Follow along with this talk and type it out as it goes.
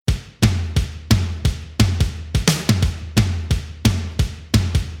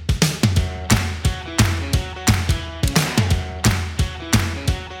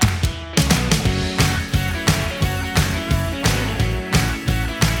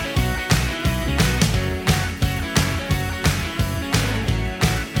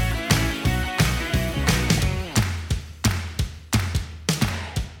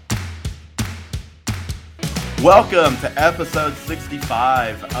Welcome to episode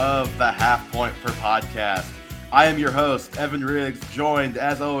 65 of the Half Point Per Podcast. I am your host, Evan Riggs, joined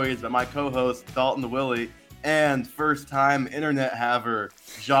as always by my co-host, Dalton the Willie, and first-time internet haver,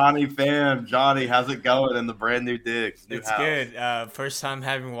 Johnny Pham. Johnny, how's it going in the brand new digs? It's house? Good. First time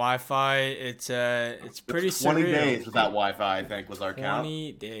having Wi-Fi. It's pretty 20 surreal. days without Wi-Fi, I think, was our 20 count.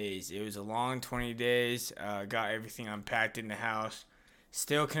 20 days. It was a long 20 days. Got everything unpacked in the house.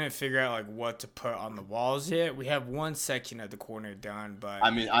 Still couldn't figure out like what to put on the walls yet. We have one section of the corner done, but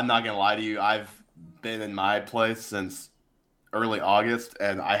I mean, I'm not gonna lie to you. I've been in my place since early August,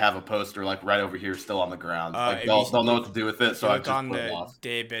 and I have a poster like right over here still on the ground. Don't know what to do with it, so I look just on put it the off.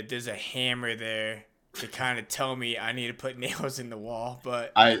 daybed. There's a hammer there to kind of tell me I need to put nails in the wall,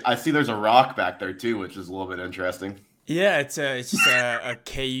 but I see there's a rock back there too, which is a little bit interesting. yeah, it's just a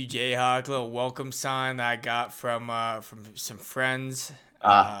KU Jayhawk little welcome sign that I got from some friends,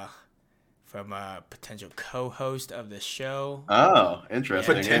 from a potential co-host of the show. Oh,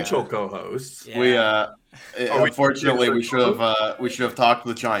 interesting. Potential co-hosts. Yeah. Unfortunately we should have talked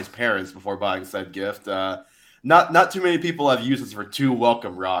with Johnny's parents before buying said gift. Not too many people have used this for two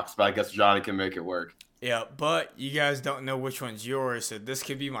welcome rocks, but I guess Johnny can make it work. Yeah, but you guys don't know which one's yours, so this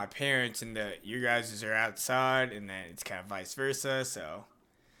could be my parents, and you guys are outside, and then it's kind of vice versa. So,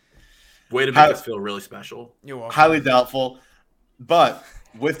 way to make us feel really special. You're welcome. Highly doubtful, but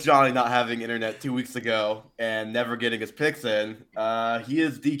with Johnny not having internet 2 weeks ago and never getting his picks in, he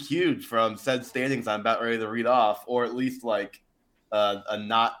is DQ'd from said standings I'm about ready to read off, or at least like a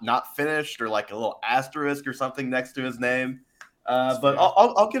not finished or like a little asterisk or something next to his name. But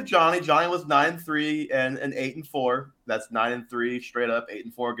I'll give Johnny. Johnny was 9-3 and 8-4. That's 9-3 straight up,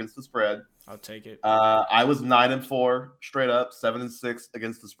 8-4 against the spread. I'll take it. I was 9-4 straight up, 7-6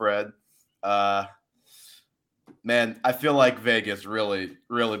 against the spread. Man, I feel like Vegas really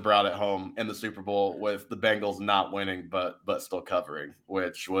brought it home in the Super Bowl with the Bengals not winning, but still covering,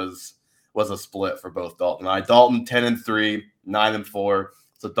 which was a split for both Dalton and I. Dalton 10-3, 9-4.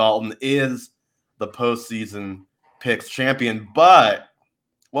 So Dalton is the postseason picks champion. But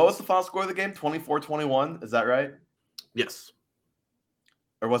what was the final score of the game? 24-21. Is that right? Yes.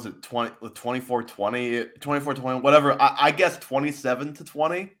 Or was it 24-20? 24-20, whatever. I guess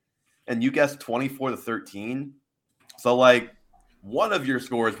 27-20, and you guessed 24-13. So, like, one of your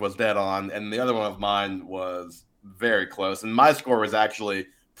scores was dead on, and the other one of mine was very close. And my score was actually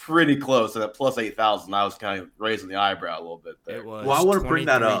pretty close. And at plus 8,000, I was kind of raising the eyebrow a little bit there. It was. Well, I want to bring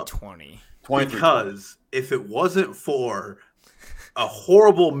that up 20. because if it wasn't for a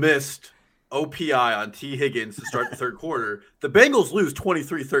horrible missed OPI on T. Higgins to start the third quarter, the Bengals lose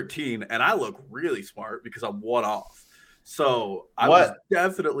 23-13, and I look really smart because I'm one off. So I was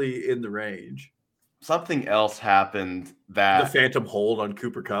definitely in the range. Something else happened that the phantom hold on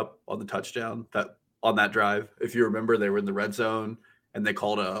Cooper Kupp on the touchdown on that drive. If you remember, they were in the red zone and they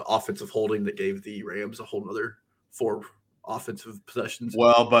called a offensive holding that gave the Rams a whole other 4 offensive possessions.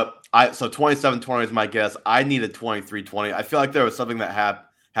 Well, but so 27-20 is my guess. I needed 23-20. I feel like there was something that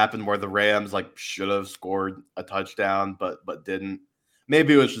happened where the Rams like should have scored a touchdown, but didn't.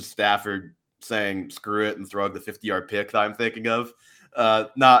 Maybe it was just Stafford saying screw it and throwing the 50-yard pick that I'm thinking of.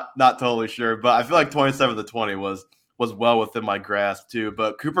 Not totally sure, but I feel like 27-20 was well within my grasp too.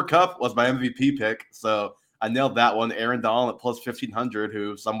 But Cooper Kupp was my MVP pick, so I nailed that one. Aaron Donald at plus 1,500,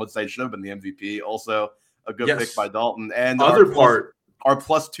 who some would say should have been the MVP. Also a good pick by Dalton. And our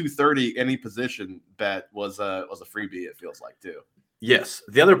plus 230 any position bet was a freebie. It feels like too. Yes,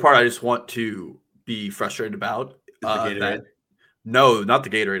 the other part I just want to be frustrated about no, not the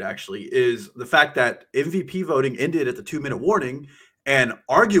Gatorade actually, is the fact that MVP voting ended at the 2-minute warning. And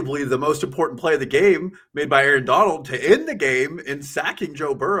arguably the most important play of the game made by Aaron Donald to end the game in sacking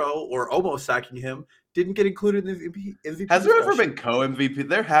Joe Burrow or almost sacking him didn't get included in the MVP. Has there ever been co-MVP?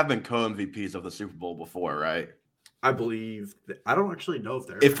 There have been co-MVPs of the Super Bowl before, right? I believe. I don't actually know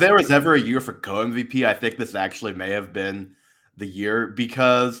if there was ever a year for co-MVP, I think this actually may have been the year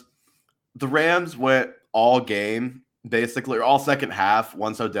because the Rams went all game, basically, or all second half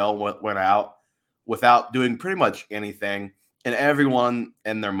once Odell went out without doing pretty much anything. And everyone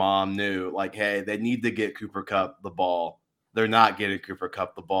and their mom knew, like, hey, they need to get Cooper Kupp the ball. They're not getting Cooper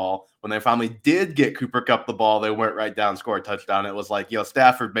Kupp the ball. When they finally did get Cooper Kupp the ball, they went right down, scored a touchdown. It was like,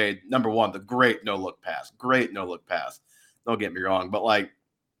 Stafford made, number one, the great no-look pass. Great no-look pass. Don't get me wrong. But, like,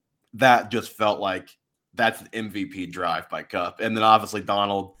 that just felt like that's an MVP drive by Kupp. And then, obviously,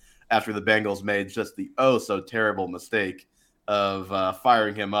 Donald, after the Bengals made just the oh-so-terrible mistake of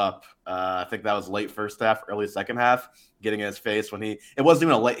firing him up. I think that was late first half, early second half, getting in his face when it wasn't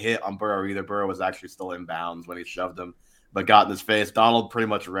even a late hit on Burrow either. Burrow was actually still in bounds when he shoved him, but got in his face. Donald pretty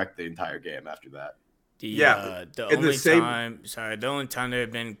much wrecked the entire game after that. The only time there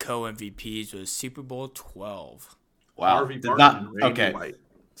have been co-MVPs was Super Bowl 12. Wow. Harvey Barton, okay. White.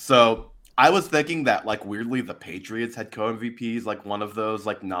 So I was thinking that like weirdly the Patriots had co-MVPs like one of those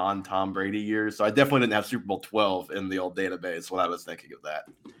like non-Tom Brady years. So I definitely didn't have Super Bowl 12 in the old database when I was thinking of that.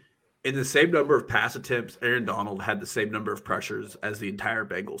 In the same number of pass attempts, Aaron Donald had the same number of pressures as the entire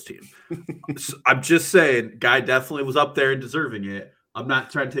Bengals team. So I'm just saying, guy definitely was up there and deserving it. I'm not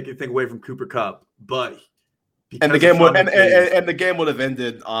trying to take anything away from Cooper Kupp, but the game would have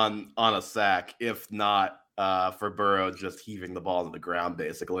ended on a sack if not for Burrow just heaving the ball to the ground,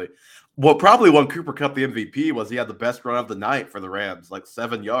 basically. What probably won Cooper Kupp the MVP was he had the best run of the night for the Rams, like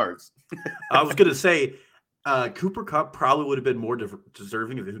 7 yards. I was going to say, Cooper Kupp probably would have been more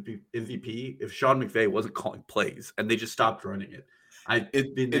deserving of MVP if Sean McVay wasn't calling plays and they just stopped running it.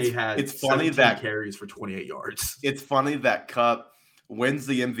 It's funny that carries for 28 yards. It's funny that Kupp wins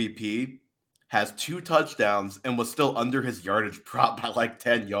the MVP, has 2 touchdowns, and was still under his yardage prop by like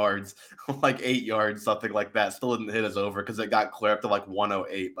 10 yards, like 8 yards, something like that. Still didn't hit us over because it got clear up to like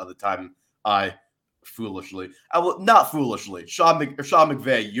 108 by the time not foolishly. Sean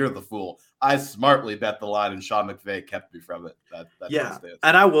McVay, you're the fool. I smartly bet the line, and Sean McVay kept me from it. That's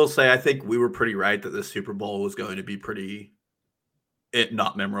and I will say, I think we were pretty right that this Super Bowl was going to be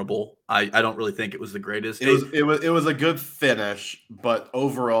not memorable. I don't really think it was the greatest. It was a good finish, but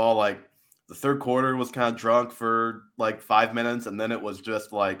overall, like the third quarter was kind of drunk for like 5 minutes, and then it was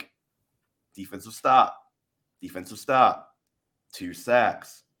just like defensive stop, 2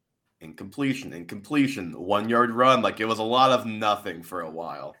 sacks. Incompletion, 1 yard run. Like it was a lot of nothing for a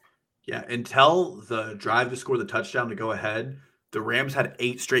while. Yeah, until the drive to score the touchdown to go ahead, the Rams had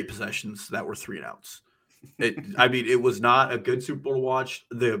 8 straight possessions that were 3 and outs. It was not a good Super Bowl to watch.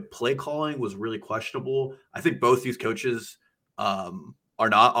 The play calling was really questionable. I think both these coaches are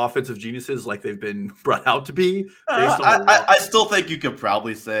not offensive geniuses like they've been brought out to be. I still think you could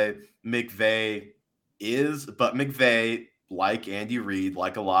probably say McVay is, but McVay, like Andy Reid,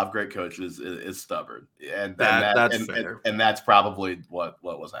 like a lot of great coaches, is stubborn, and that's fair. And that's probably what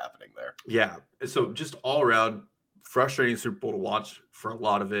was happening there. Yeah. So just all around frustrating Super Bowl to watch for a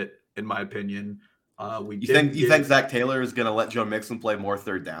lot of it, in my opinion. You think Zach Taylor is going to let Joe Mixon play more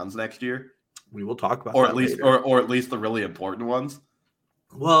third downs next year? We will talk about, or at least the really important ones.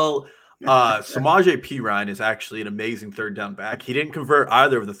 Well, Samaje Perine is actually an amazing third down back. He didn't convert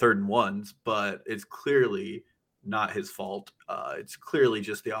either of the 3rd and 1s, but it's clearly not his fault. It's clearly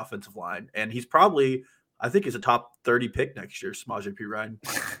just the offensive line. And he's probably, I think he's a top 30 pick next year, Samaje Perine.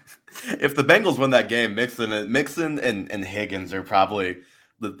 If the Bengals win that game, Mixon and Higgins are probably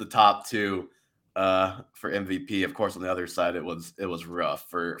the top 2 for MVP. Of course, on the other side, it was rough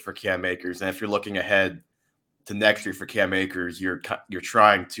for Cam Akers. And if you're looking ahead to next year for Cam Akers, you're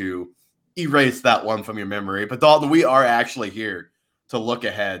trying to erase that one from your memory. But Dalton, we are actually here to look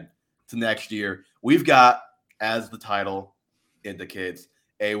ahead to next year. We've got, as the title indicates,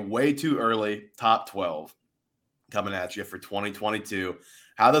 a way too early top 12 coming at you for 2022.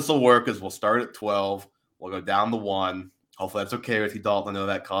 How this will work is we'll start at 12. We'll go down to 1. Hopefully that's okay with you, Dalton. I know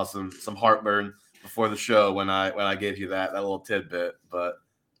that caused some heartburn before the show when I gave you that little tidbit, but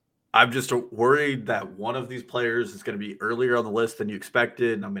I'm just worried that one of these players is going to be earlier on the list than you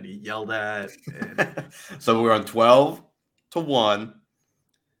expected, and I'm going to get yelled at. So we're on 12 to 1.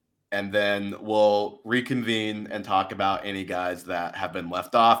 And then we'll reconvene and talk about any guys that have been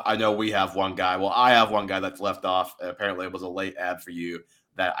left off. I know we have one guy. Well, I have one guy that's left off. Apparently, it was a late ad for you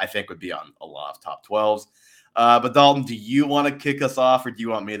that I think would be on a lot of top 12s. But Dalton, do you want to kick us off, or do you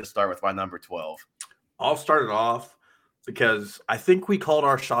want me to start with my number 12? I'll start it off because I think we called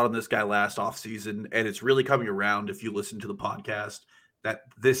our shot on this guy last offseason, and it's really coming around if you listen to the podcast that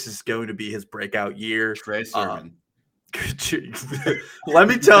this is going to be his breakout year. Trey Sermon. Let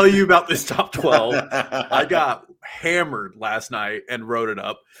me tell you about this top 12. I got hammered last night and wrote it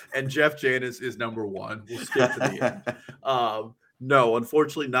up, and Jeff Janis is number 1. We'll skip to the end. No,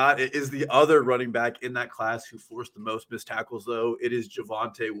 unfortunately not. It is the other running back in that class who forced the most missed tackles, though. It is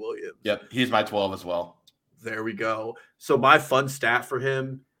Javonte Williams. Yep, he's my 12 as well. There we go. So my fun stat for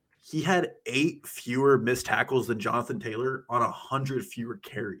him, he had 8 fewer missed tackles than Jonathan Taylor on 100 fewer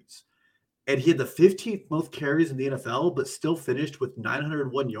carries. And he had the 15th most carries in the NFL, but still finished with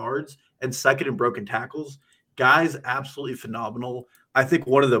 901 yards and second in broken tackles. Guy's absolutely phenomenal. I think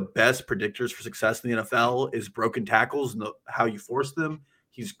one of the best predictors for success in the NFL is broken tackles and how you force them.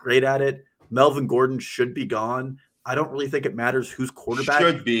 He's great at it. Melvin Gordon should be gone. I don't really think it matters who's quarterback.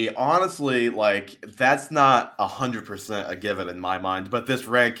 Should be. Honestly, like that's not 100% a given in my mind, but this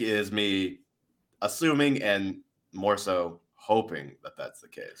rank is me assuming and more so hoping that that's the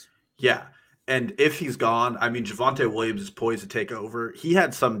case. Yeah. And if he's gone, I mean, Javonte Williams is poised to take over. He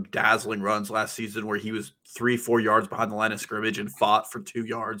had some dazzling runs last season where he was 3-4 yards behind the line of scrimmage and fought for 2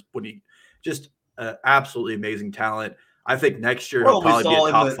 yards when he just absolutely amazing talent. I think next year he'll probably be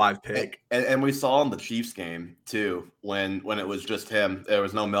a top 5 pick. And we saw in the Chiefs game too, when it was just him. There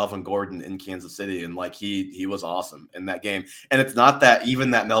was no Melvin Gordon in Kansas City, and like he was awesome in that game. And it's not that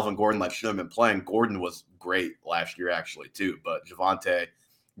even that Melvin Gordon like should have been playing. Gordon was great last year actually too, but Javonte,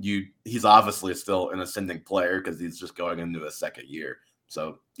 he's obviously still an ascending player because he's just going into his second year.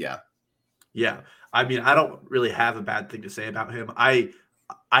 So yeah. I mean, I don't really have a bad thing to say about him. I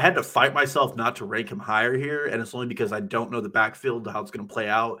had to fight myself not to rank him higher here, and it's only because I don't know the backfield, how it's going to play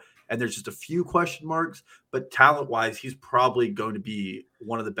out, and there's just a few question marks. But talent-wise, he's probably going to be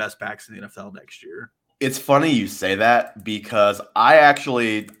one of the best backs in the NFL next year. It's funny you say that because I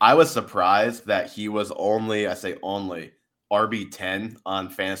was surprised that he was only RB10 on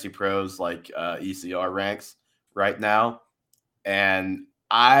Fantasy Pros like ECR ranks right now, and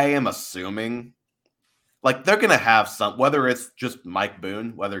I am assuming like they're gonna have some, whether it's just Mike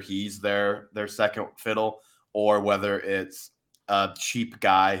Boone, whether he's their second fiddle, or whether it's a cheap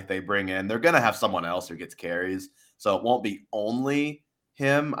guy they bring in, they're gonna have someone else who gets carries. So it won't be only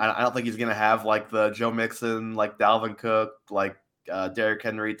him. I don't think he's gonna have like the Joe Mixon, like Dalvin Cook, like Derrick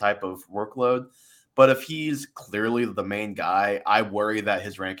Henry type of workload. But if he's clearly the main guy, I worry that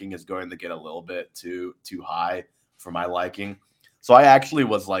his ranking is going to get a little bit too high for my liking. So I actually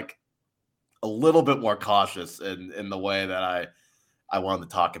was like a little bit more cautious in the way that I wanted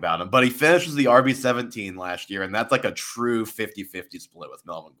to talk about him. But he finishes the RB17 last year, and that's like a true 50-50 split with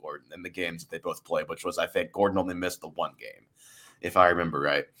Melvin Gordon in the games that they both played, which was, I think, Gordon only missed the one game, if I remember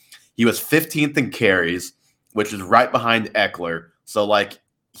right. He was 15th in carries, which is right behind Eckler. So, like,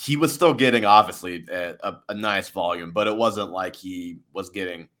 he was still getting, obviously, a nice volume, but it wasn't like he was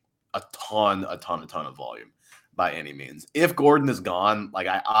getting a ton of volume by any means. If Gordon is gone, like,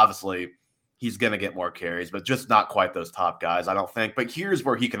 he's going to get more carries, but just not quite those top guys, I don't think. But here's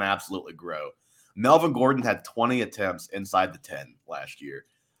where he can absolutely grow. Melvin Gordon had 20 attempts inside the 10 last year,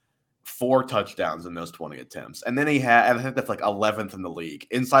 4 touchdowns in those 20 attempts. And then he had, I think that's like 11th in the league.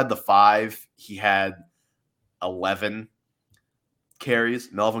 Inside the 5, he had 11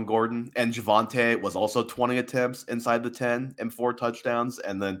 carries, Melvin Gordon. And Javonte was also 20 attempts inside the 10 and 4 touchdowns,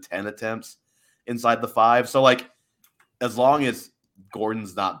 and then 10 attempts inside the 5. So, like, as long as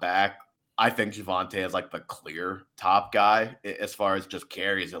Gordon's not back, I think Javonte is like the clear top guy as far as just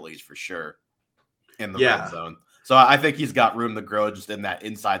carries, at least for sure, in the red zone. So I think he's got room to grow just in that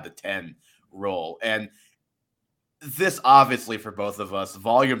inside the 10 role. And this obviously for both of us,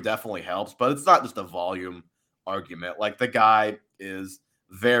 volume definitely helps, but it's not just a volume argument. Like the guy is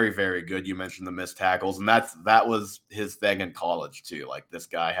very, very good. You mentioned the missed tackles, and that was his thing in college too. Like this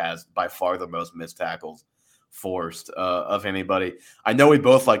guy has by far the most missed tackles forced of anybody. I know we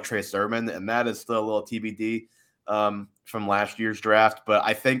both like Trey Sermon, and that is still a little TBD from last year's draft, but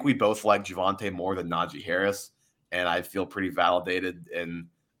I think we both like Javonte more than Najee Harris, and I feel pretty validated in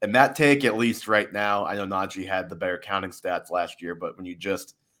that take, at least right now. I know Najee had the better counting stats last year, but when you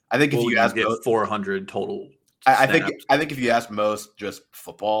just, I think if you ask 400 total, I think if you ask most just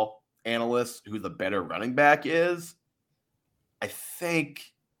football analysts who the better running back is, I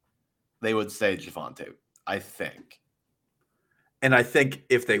think they would say Javonte. I think. And I think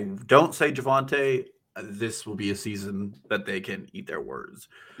if they don't say Javonte, this will be a season that they can eat their words.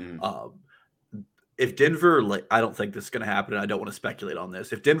 If Denver, I don't think this is going to happen, and I don't want to speculate on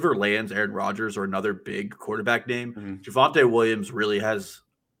this. If Denver lands Aaron Rodgers or another big quarterback name, Javonte Williams really has,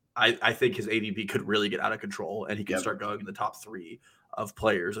 I think his ADP could really get out of control, and he can start going in the top 3 of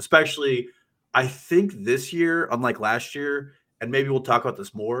players, especially I think this year, unlike last year, and maybe we'll talk about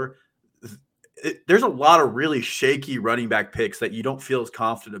this more, there's a lot of really shaky running back picks that you don't feel as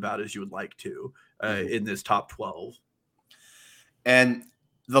confident about as you would like to in this top 12. And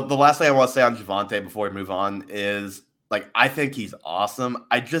the last thing I want to say on Javonte before we move on is, like, I think he's awesome.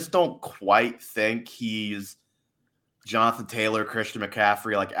 I just don't quite think he's Jonathan Taylor, Christian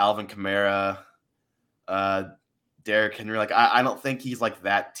McCaffrey, like Alvin Kamara, Derrick Henry. Like, I don't think he's like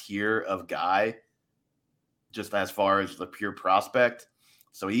that tier of guy just as far as the pure prospect.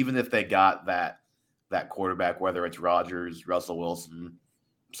 So even if they got that quarterback, whether it's Rodgers, Russell Wilson,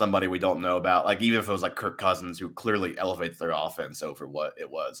 somebody we don't know about, like even if it was like Kirk Cousins, who clearly elevates their offense over what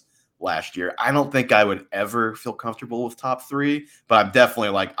it was last year, I don't think I would ever feel comfortable with top 3. But I'm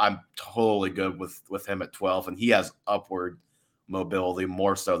definitely I'm totally good with him at 12, and he has upward mobility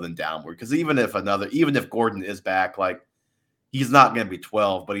more so than downward. Because even if Gordon is back, like he's not going to be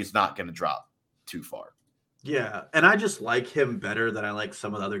 12, but he's not going to drop too far. Yeah, and I just like him better than I like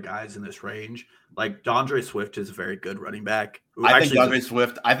some of the other guys in this range. Like DeAndre Swift is a very good running back. I think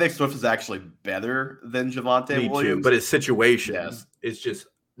Swift is actually better than Javonte Me too, Williams. but his situation Yes. is just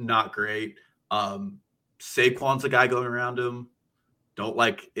not great. Saquon's a guy going around him. Don't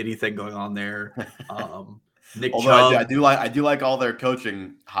like anything going on there. Nick Although Chubb, I do like all their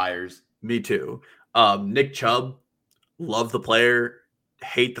coaching hires. me too. Nick Chubb, love the player.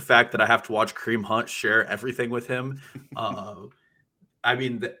 Hate the fact that I have to watch Kareem Hunt share everything with him. I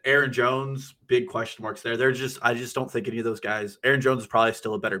mean, the Aaron Jones, big question marks there. I just don't think any of those guys. Aaron Jones is probably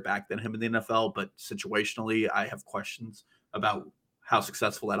still a better back than him in the NFL, but situationally, I have questions about how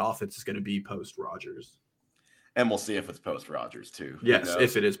successful that offense is going to be post Rodgers. And we'll see if it's post Rodgers too. Yes,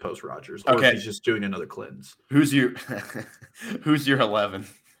 if it is post Rodgers, or if he's just doing another cleanse. Who's your 11?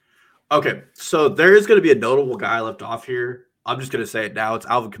 Okay, so there is going to be a notable guy left off here. I'm just going to say it now. It's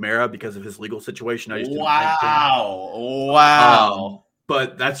Alvin Kamara because of his legal situation. Wow.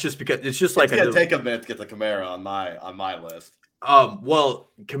 But that's just because it's just it's gonna take a minute to get the Kamara on my list.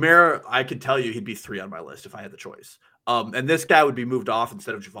 Well, Kamara, I could tell you he'd be 3 on my list if I had the choice. And this guy would be moved off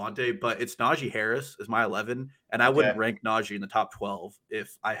instead of Javonte, but it's Najee Harris is my 11, and I wouldn't rank Najee in the top 12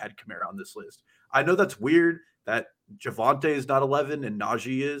 if I had Kamara on this list. I know that's weird that Javonte is not 11 and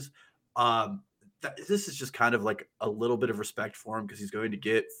Najee is. This is just kind of like a little bit of respect for him because he's going to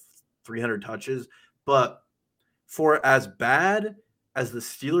get 300 touches. But for as bad as the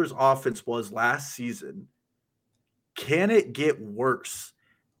Steelers' offense was last season, can it get worse?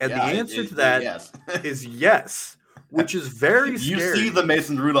 And the answer to that is yes, which is very scary. You see the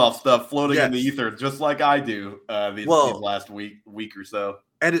Mason Rudolph stuff floating in the ether, just like I do these last week or so.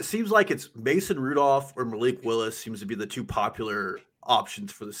 And it seems like it's Mason Rudolph or Malik Willis seems to be the two popular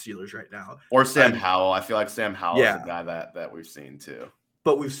options for the Steelers right now. Or Sam Howell. I feel like Sam Howell is a guy that we've seen too.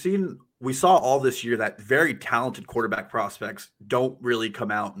 But we saw all this year that very talented quarterback prospects don't really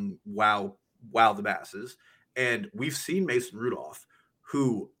come out and wow the masses. And we've seen Mason Rudolph,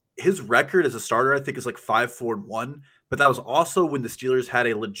 who his record as a starter, I think, is like 5-4-1. But that was also when the Steelers had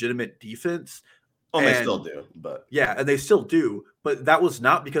a legitimate defense. Well, they still do, but and they still do. But that was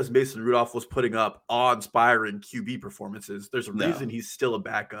not because Mason Rudolph was putting up awe-inspiring QB performances. There's a reason he's still a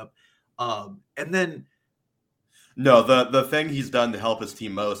backup. And then the thing he's done to help his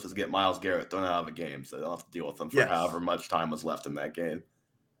team most is get Myles Garrett thrown out of a game, so they don't have to deal with him for however much time was left in that game.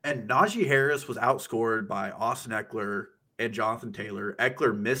 And Najee Harris was outscored by Austin Eckler and Jonathan Taylor.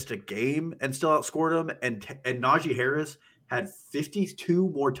 Eckler missed a game and still outscored him, and Najee Harris had 52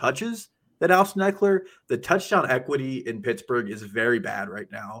 more touches than Austin Eckler. The touchdown equity in Pittsburgh is very bad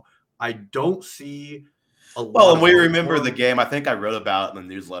right now. I don't see a lot. Well, and we remember the game, I think I wrote about in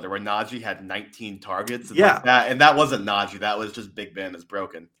the newsletter, where Najee had 19 targets. And that wasn't Najee. That was just Big Ben is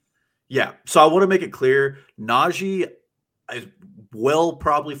broken. Yeah. So I want to make it clear, Najee will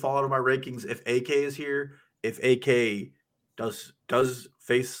probably fall out of my rankings if AK is here. If AK does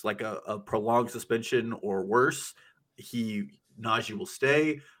face like a prolonged suspension or worse, Najee will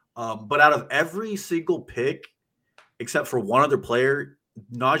stay. But out of every single pick, except for one other player,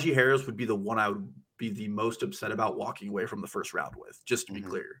 Najee Harris would be the one I would be the most upset about walking away from the first round with, just to be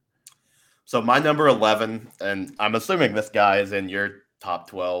clear. So my number 11, and I'm assuming this guy is in your top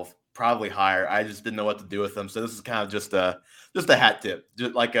 12, probably higher. I just didn't know what to do with him. So this is kind of just a hat tip,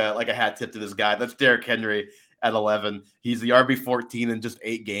 just like a hat tip to this guy. That's Derrick Henry at 11. He's the RB14 in just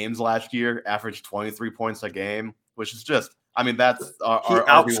 8 games last year, averaged 23 points a game, which is just, I mean, that's he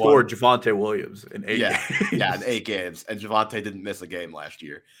outscored Javonte Williams in 8 games. Yeah, in 8 games. And Javonte didn't miss a game last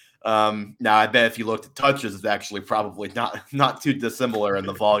year. Now, I bet if you looked at touches, it's actually probably not too dissimilar in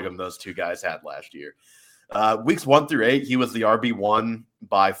the volume those two guys had last year. Weeks 1 through 8, he was the RB1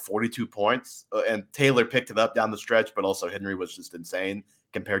 by 42 points. And Taylor picked it up down the stretch, but also Henry was just insane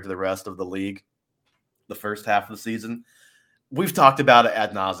compared to the rest of the league the first half of the season. We've talked about it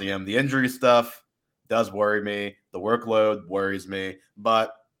ad nauseum. The injury stuff does worry me. The workload worries me.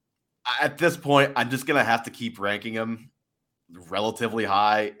 But at this point, I'm just going to have to keep ranking him relatively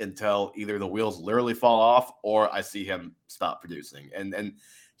high until either the wheels literally fall off or I see him stop producing. And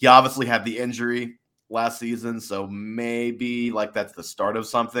he obviously had the injury last season, so maybe like that's the start of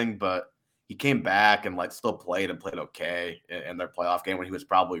something, but he came back and like still played okay in their playoff game when he was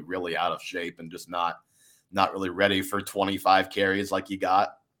probably really out of shape and just not really ready for 25 carries like he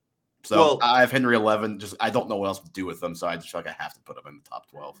got. So I have Henry 11. Just I don't know what else to do with him, so I just feel like I have to put him in the top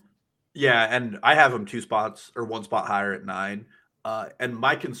 12. Yeah, and I have him 2 spots or 1 spot higher at 9. And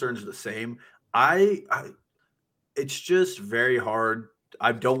my concerns are the same. It's just very hard.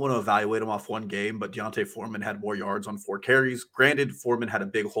 I don't want to evaluate him off one game, but D'Onta Foreman had more yards on 4 carries. Granted, Foreman had a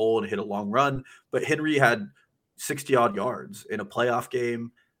big hole and hit a long run, but Henry had 60-odd yards in a playoff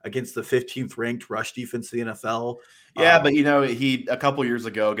game against the 15th ranked rush defense in the NFL. Yeah, but he a couple years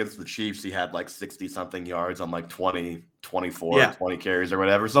ago against the Chiefs, he had like 60 something yards on like 20, 24, 20 carries or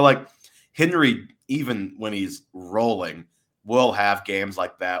whatever. So like Henry, even when he's rolling, will have games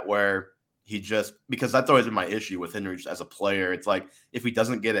like that where he just, because that's always been my issue with Henry as a player. It's like if he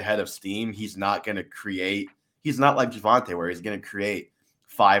doesn't get ahead of steam, he's not going to create. He's not like Javonte where he's going to create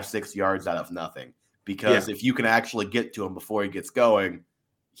 5-6 yards out of nothing. Because if you can actually get to him before he gets going,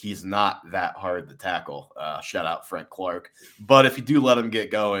 he's not that hard to tackle. Shout out Frank Clark. But if you do let him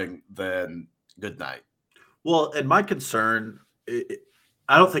get going, then good night. Well, and my concern,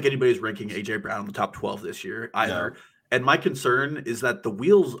 I don't think anybody's ranking A.J. Brown in the top 12 this year either. No. And my concern is that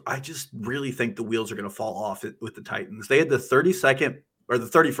I just really think the wheels are going to fall off with the Titans. They had the 32nd or the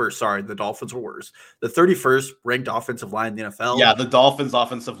 31st, sorry, the Dolphins were worse. The 31st ranked offensive line in the NFL. Yeah, the Dolphins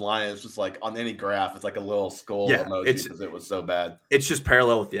offensive line is just like on any graph, it's like a little skull emoji because it was so bad. It's just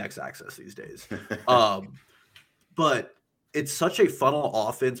parallel with the x-axis these days. But it's such a funnel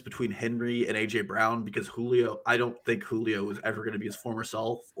offense between Henry and A.J. Brown because Julio, I don't think Julio is ever going to be his former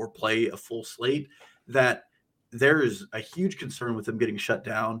self or play a full slate, that there is a huge concern with him getting shut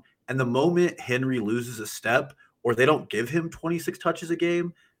down. And the moment Henry loses a step or they don't give him 26 touches a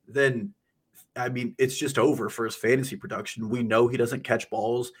game, then, I mean, it's just over for his fantasy production. We know he doesn't catch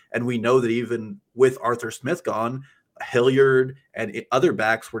balls, and we know that even with Arthur Smith gone, Hilliard and other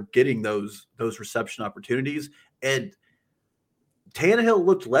backs were getting those reception opportunities. And Tannehill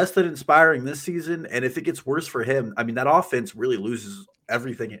looked less than inspiring this season, and if it gets worse for him, I mean, that offense really loses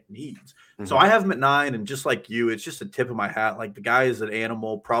everything it needs. Mm-hmm. So I have him at 9, and just like you, it's just a tip of my hat. Like, the guy is an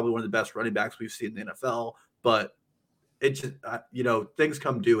animal, probably one of the best running backs we've seen in the NFL, but it just, things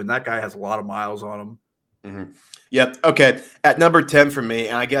come due, and that guy has a lot of miles on him. Mm-hmm. Yep. Okay. At number 10 for me,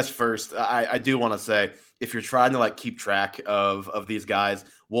 and I guess first, I do want to say, if you're trying to like keep track of these guys,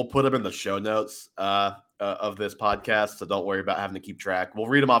 we'll put them in the show notes of this podcast, so don't worry about having to keep track. We'll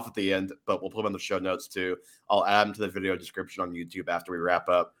read them off at the end, but we'll put them in the show notes too. I'll add them to the video description on YouTube after we wrap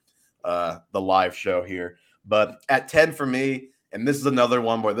up the live show here. But at 10 for me, and this is another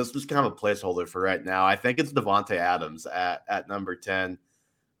one where this was kind of a placeholder for right now, I think it's Davante Adams at number 10.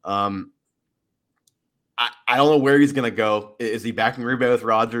 I don't know where he's going to go. Is he back in Green Bay with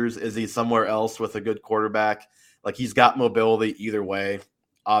Rodgers? Is he somewhere else with a good quarterback? Like, he's got mobility either way.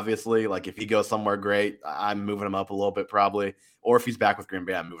 Obviously, like if he goes somewhere great, I'm moving him up a little bit probably. Or if he's back with Green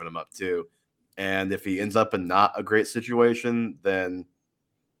Bay, I'm moving him up too. And if he ends up in not a great situation, then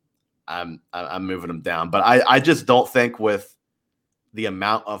I'm moving him down. But I just don't think with the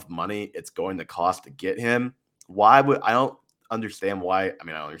amount of money it's going to cost to get him, I don't understand why. I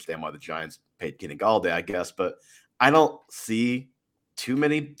mean, I don't understand why the Giants paid Kenny Galladay, I guess, but I don't see too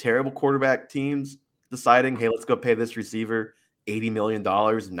many terrible quarterback teams deciding, hey, let's go pay this receiver $80 million,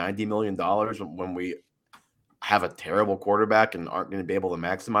 $90 million when we have a terrible quarterback and aren't going to be able to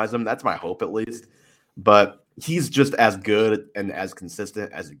maximize him. That's my hope, at least. But he's just as good and as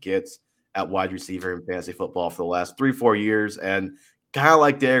consistent as it gets at wide receiver in fantasy football for the last 3-4 years. And kind of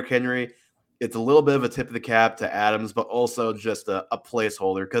like Derrick Henry, it's a little bit of a tip of the cap to Adams, but also just a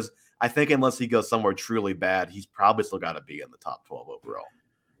placeholder, because I think unless he goes somewhere truly bad, he's probably still got to be in the top 12 overall.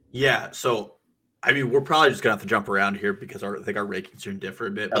 Yeah, so I mean, we're probably just going to have to jump around here because I think our rankings are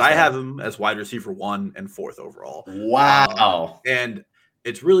different a bit. But I have him as wide receiver 1 and 4th overall. Wow. And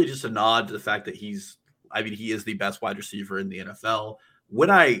it's really just a nod to the fact that he is the best wide receiver in the NFL. When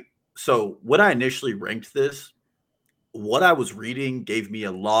I initially ranked this, what I was reading gave me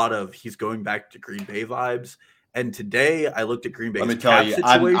a lot of he's going back to Green Bay vibes. And today I looked at Green Bay's cap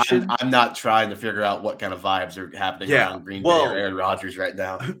situation. I'm not trying to figure out what kind of vibes are happening around Green Bay or Aaron Rodgers right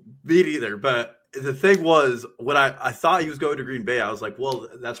now. Me neither, but the thing was, when I thought he was going to Green Bay, I was like, well,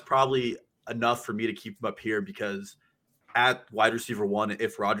 that's probably enough for me to keep him up here, because at wide receiver 1,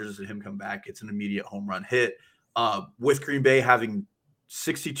 if Rodgers and him come back, it's an immediate home run hit. With Green Bay having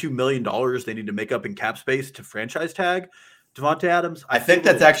 $62 million they need to make up in cap space to franchise tag Davante Adams. I think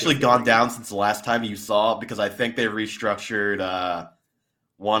that's actually gone down since the last time you saw it, because I think they restructured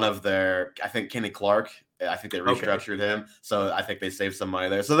one of their, I think Kenny Clark. I think they restructured him, so I think they saved some money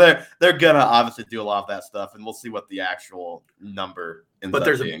there. So they're gonna obviously do a lot of that stuff, and we'll see what the actual number ends up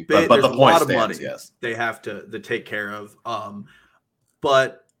being. But the point lot stands, of money yes, they have to take care of.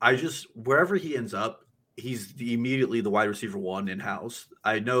 But I just, wherever he ends up, he's immediately the wide receiver 1 in house.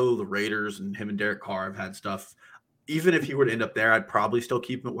 I know the Raiders and him and Derek Carr have had stuff. Even if he were to end up there, I'd probably still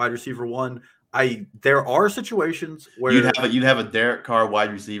keep him at wide receiver 1. There are situations where you'd have a Derek Carr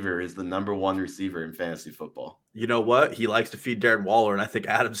wide receiver is the number one receiver in fantasy football. You know what? He likes to feed Darren Waller, and I think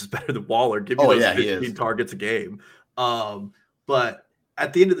Adams is better than Waller. Give me those 15 targets a game. But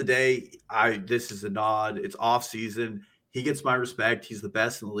at the end of the day, this is a nod. It's off season. He gets my respect. He's the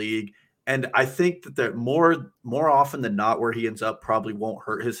best in the league. And I think that more often than not, where he ends up probably won't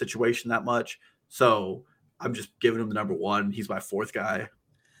hurt his situation that much. So I'm just giving him the number one. He's my fourth guy.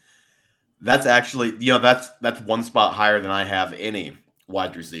 That's actually, that's one spot higher than I have any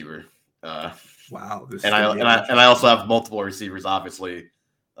wide receiver. Wow. And I also have multiple receivers, obviously.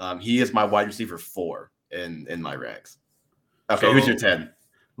 He is my wide receiver 4 in my ranks. Okay, so, who's your 10?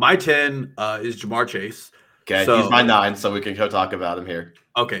 My 10 is Ja'Marr Chase. Okay, he's my 9, so we can go talk about him here.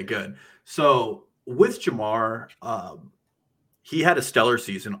 Okay, good. So with Ja'Marr, he had a stellar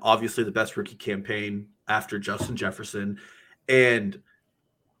season, obviously the best rookie campaign after Justin Jefferson. And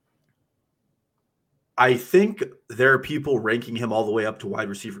I think there are people ranking him all the way up to wide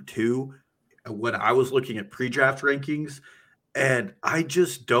receiver 2 when I was looking at pre-draft rankings, and I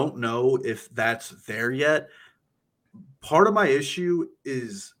just don't know if that's there yet. Part of my issue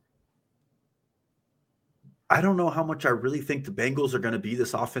is I don't know how much I really think the Bengals are going to be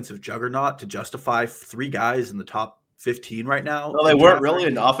this offensive juggernaut to justify 3 guys in the top 15 right now. Well, they weren't really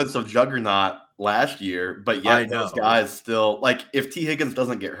an offensive juggernaut last year, but yet those guys still, like, if T. Higgins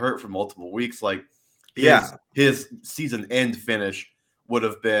doesn't get hurt for multiple weeks, like, his season end finish would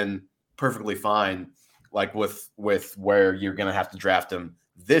have been perfectly fine, like with where you're going to have to draft him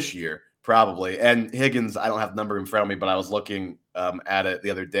this year, probably. And Higgins, I don't have the number in front of me, but I was looking at it the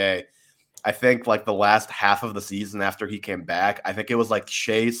other day. I think like the last half of the season after he came back, I think it was like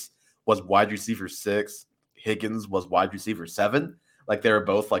Chase was wide receiver 6, Higgins was wide receiver 7. Like they were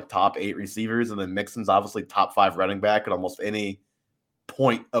both like top 8 receivers, and then Mixon's obviously top 5 running back at almost any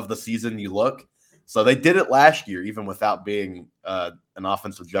point of the season you look. So they did it last year, even without being an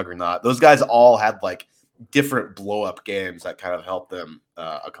offensive juggernaut. Those guys all had like different blow up games that kind of helped them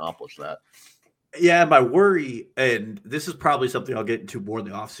accomplish that. Yeah, my worry, and this is probably something I'll get into more in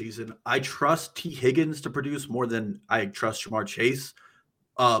the offseason, I trust T. Higgins to produce more than I trust Ja'Marr Chase.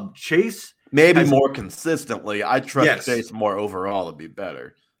 Chase maybe more consistently. I trust Chase more overall to be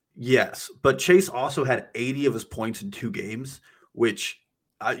better. Yes, but Chase also had 80 of his points in 2 games, which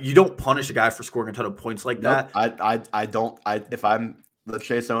you don't punish a guy for scoring a ton of points like that. I don't. If I'm the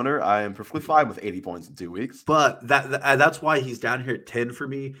Chase owner, I am perfectly fine with 80 points in 2 weeks. But that's why he's down here at 10 for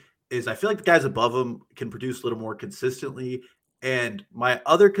me. Is I feel like the guys above him can produce a little more consistently. And my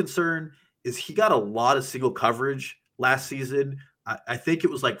other concern is he got a lot of single coverage last season. I think it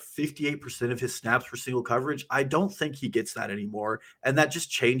was like 58% of his snaps were single coverage. I don't think he gets that anymore. And that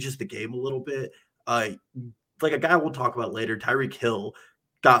just changes the game a little bit. Like a guy we'll talk about later, Tyreek Hill,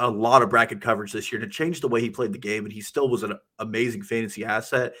 got a lot of bracket coverage this year to change the way he played the game. And he still was an amazing fantasy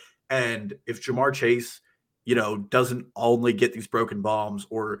asset. And if Ja'Marr Chase, doesn't only get these broken bombs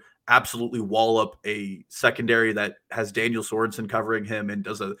or absolutely wall up a secondary that has Daniel Sorensen covering him and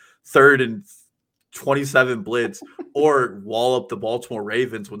does a 3rd and 27 blitz or wall up the Baltimore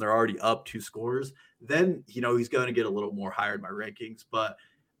Ravens when they're already up 2 scores, then, he's going to get a little more higher in my rankings. But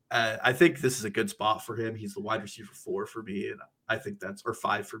I think this is a good spot for him. He's the wide receiver 4 for me. And I think that's, or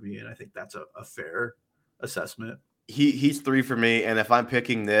 5 for me. And I think that's a fair assessment. He's 3 for me, and if I'm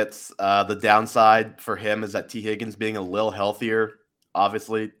picking nits, the downside for him is that T. Higgins being a little healthier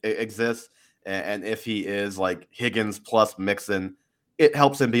obviously exists, and if he is like Higgins plus Mixon, it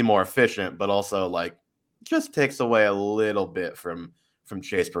helps him be more efficient, but also like just takes away a little bit from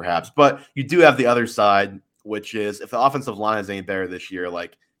Chase perhaps. But you do have the other side, which is if the offensive line is any better this year,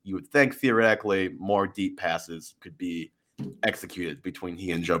 like you would think theoretically more deep passes could be executed between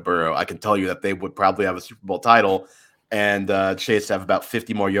he and Joe Burrow. I can tell you that they would probably have a Super Bowl title and Chase have about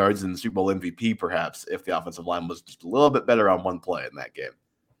 50 more yards in the Super Bowl MVP perhaps if the offensive line was just a little bit better on one play in that game.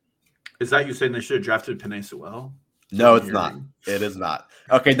 Is that you saying they should have drafted Penei Sewell? No, it's not. It is not.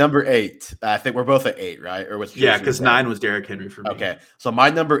 Okay, number 8. I think we're both at 8, right? Or was because 9 was Derrick Henry for me. Okay, so my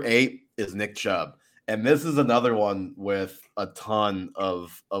number 8 is Nick Chubb. And this is another one with a ton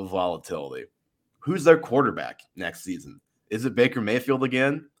of volatility. Who's their quarterback next season? Is it Baker Mayfield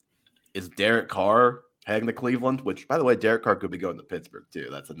again? Is Derek Carr heading to Cleveland? Which, by the way, Derek Carr could be going to Pittsburgh too.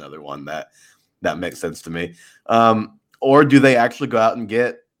 That's another one that makes sense to me. Or do they actually go out and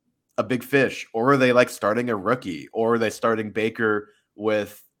get a big fish? Or are they like starting a rookie? Or are they starting Baker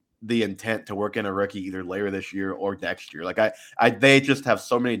with the intent to work in a rookie either later this year or next year? Like they just have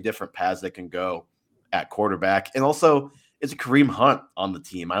so many different paths they can go at quarterback. And also, it's Kareem Hunt on the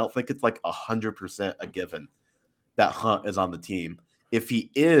team. I don't think it's like 100% a given that Hunt is on the team. If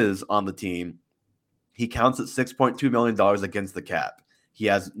he is on the team, he counts at $6.2 million against the cap. He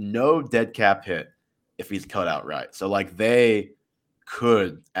has no dead cap hit if he's cut outright. So like they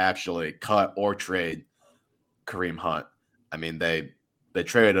could actually cut or trade Kareem Hunt. I mean, they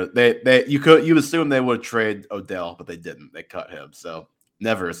traded you assume they would trade Odell, but they didn't. They cut him. So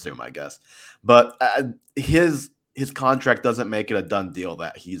never assume, I guess. But his contract doesn't make it a done deal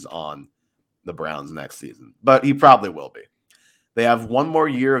that he's on the Browns next season, but he probably will be. They have one more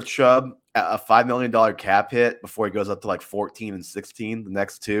year of Chubb at a $5 million cap hit before he goes up to like 14 and 16, the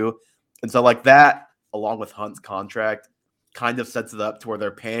next two. And so like that, along with Hunt's contract, kind of sets it up to where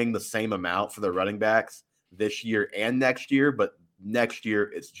they're paying the same amount for their running backs this year and next year, but next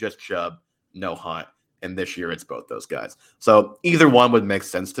year it's just Chubb, no Hunt. And this year it's both those guys. So either one would make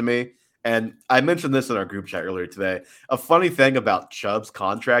sense to me. And I mentioned this in our group chat earlier today. A funny thing about Chubb's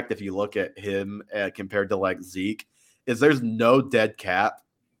contract, if you look at him compared to like Zeke, is there's no dead cap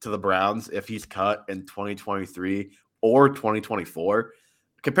to the Browns if he's cut in 2023 or 2024,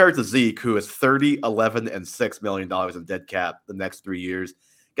 compared to Zeke, who is 30, 11, and $6 million in dead cap the next 3 years.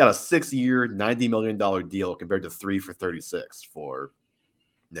 Got a 6-year, $90 million deal compared to 3 for 36 for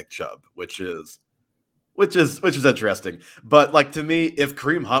Nick Chubb, which is interesting. But like to me, if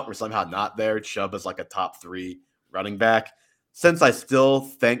Kareem Hunt were somehow not there, Chubb is like a top 3 running back. Since I still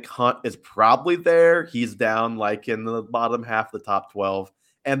think Hunt is probably there, he's down like in the bottom half of the top 12.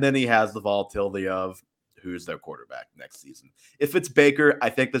 And then he has the volatility of who's their quarterback next season. If it's Baker, I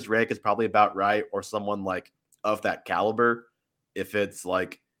think this rank is probably about right, or someone like of that caliber. If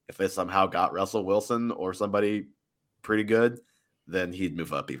they somehow got Russell Wilson or somebody pretty good, then he'd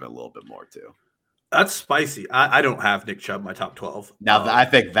move up even a little bit more too. That's spicy. I don't have Nick Chubb in my top 12. Now I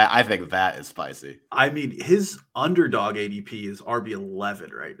think that is spicy. I mean, his underdog ADP is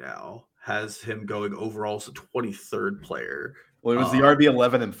RB11 right now. Has him going overall as a 23rd player. Well, it was the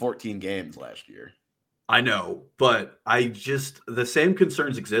RB11 in 14 games last year. I know, but the same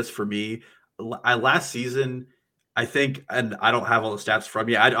concerns exist for me. Last season, I think, and I don't have all the stats from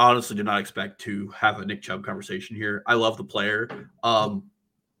you. I honestly do not expect to have a Nick Chubb conversation here. I love the player.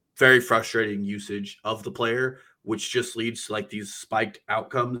 Very frustrating usage of the player, which just leads to like these spiked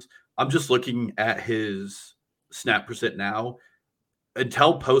outcomes. I'm just looking at his snap percent now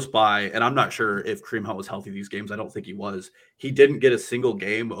until post bye, and I'm not sure if Kareem Hunt was healthy these games. I don't think he was. He didn't get a single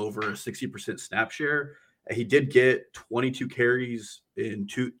game over a 60% snap share. He did get 22 carries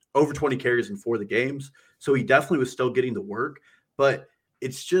over 20 carries in 4 of the games. So he definitely was still getting the work, but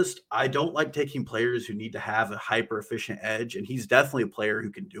it's just, I don't like taking players who need to have a hyper efficient edge, and he's definitely a player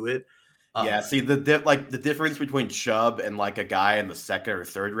who can do it. Yeah, see the difference between Chubb and like a guy in the second or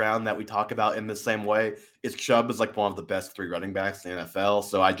third round that we talk about in the same way is Chubb is like one of the best 3 running backs in the NFL.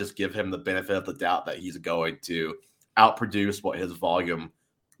 So I just give him the benefit of the doubt that he's going to outproduce what his volume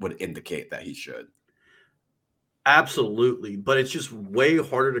would indicate that he should. Absolutely, but it's just way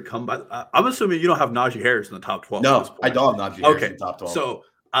harder to come by. I'm assuming you don't have Najee Harris in the top 12. No, I don't have Najee Harris in the top 12. So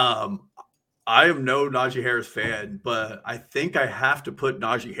I am no Najee Harris fan, but I think I have to put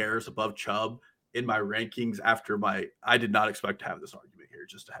Najee Harris above Chubb in my rankings after I did not expect to have this argument here,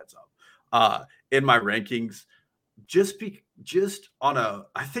 just a heads up. In my rankings, I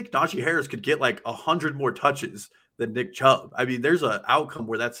think Najee Harris could get like 100 more touches than Nick Chubb. I mean, there's an outcome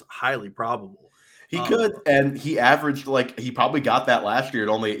where that's highly probable. He could, and he averaged he probably got that last year.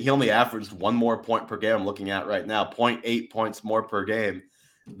 He only averaged 1 more point per game. I'm looking at right now, 0.8 points more per game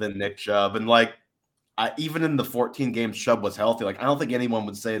than Nick Chubb. And even in the 14 games Chubb was healthy, I don't think anyone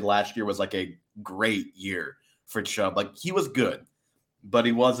would say last year was like a great year for Chubb. Like he was good, but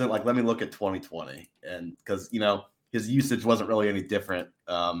he wasn't like, let me look at 2020. And because, his usage wasn't really any different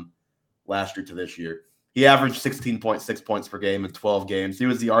last year to this year. He averaged 16.6 points per game in 12 games. He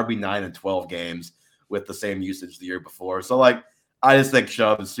was the RB9 in 12 games with the same usage the year before. So I just think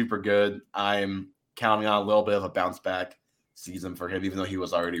Chubb is super good. I'm counting on a little bit of a bounce back season for him, even though he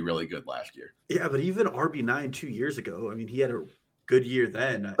was already really good last year. Yeah, but even RB9 2 years ago, I mean, he had a good year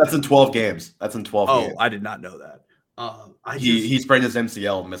then. That's in 12 games. Games. Oh, I did not know that. He sprained his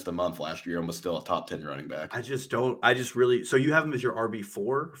MCL and missed a month last year and was still a top 10 running back. So you have him as your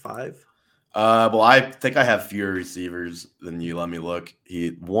RB4, 5? Well, I think I have fewer receivers than you. Let me look. He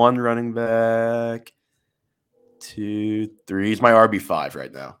 1 running back, 2, 3. He's my RB5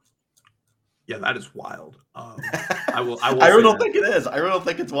 right now. Yeah, that is wild. I really don't think it is. I really don't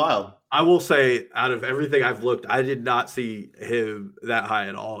think it's wild. I will say, out of everything I've looked, I did not see him that high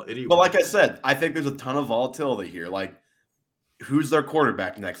at all. But like I said, I think there's a ton of volatility here. Who's their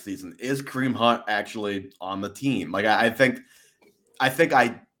quarterback next season? Is Kareem Hunt actually on the team? I think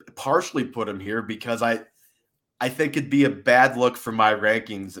I partially put him here because I think it'd be a bad look for my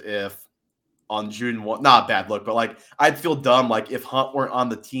rankings if on June 1. Not a bad look, but like I'd feel dumb like if Hunt weren't on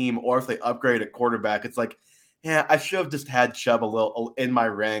the team or if they upgraded at quarterback. It's like, yeah, I should have just had Chubb a little in my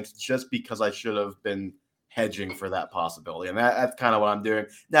ranks just because I should have been hedging for that possibility. And that's kind of what I'm doing.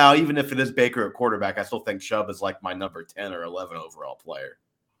 Now, even if it is Baker at quarterback, I still think Chubb is like my number 10 or 11 overall player.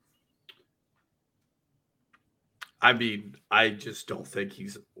 I mean, I just don't think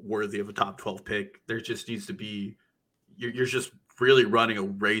he's worthy of a top 12 pick. There just needs to be you're just really running a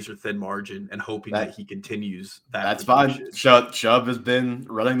razor thin margin and hoping that he continues that. That's fine. Chubb has been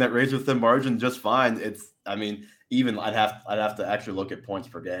running that razor thin margin just fine. Even I'd have to actually look at points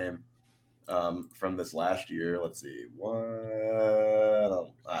per game from this last year. Let's see.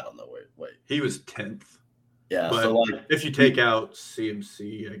 I don't know. Wait. He was 10th. Yeah. But so like if you take out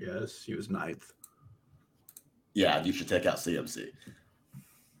CMC, I guess he was 9th. Yeah, you should take out CMC.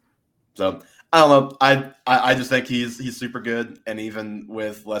 So I don't know. I just think he's super good, and even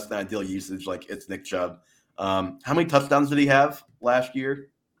with less than ideal usage, like it's Nick Chubb. How many touchdowns did he have last year?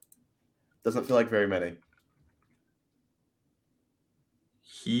 Doesn't feel like very many.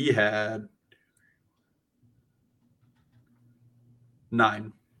 He had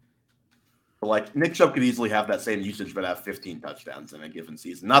 9. Like Nick Chubb could easily have that same usage, but have 15 touchdowns in a given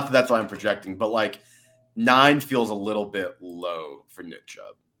season. Not that that's what I'm projecting, but like 9 feels a little bit low for Nick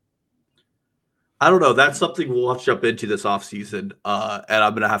Chubb. I don't know. That's something we'll have to jump into this offseason. And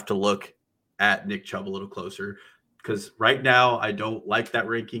I'm going to have to look at Nick Chubb a little closer because right now I don't like that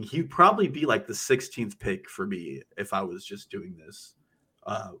ranking. He'd probably be like the 16th pick for me if I was just doing this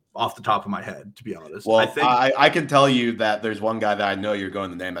off the top of my head, to be honest. Well, I can tell you that there's one guy that I know you're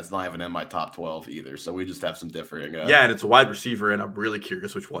going to name that's not even in my top 12 either. So we just have some differing. Yeah, and it's a wide receiver, and I'm really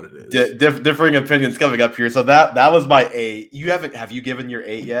curious which one it is. Differing opinions coming up here. So that was my 8. Have you given your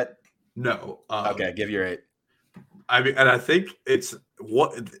 8 yet? No. Okay, give your 8. I mean, and I think it's a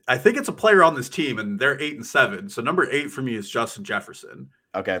player on this team, and they're 8 and 7. So number 8 for me is Justin Jefferson.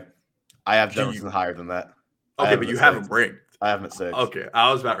 Okay, I have Jefferson higher than that. Okay, but you have him ranked. I have him at 6. Okay,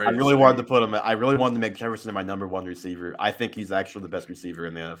 I was about ready. I really wanted to put him. I really wanted to make Jefferson my number 1 receiver. I think he's actually the best receiver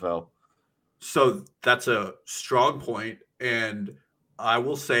in the NFL. So that's a strong point, and I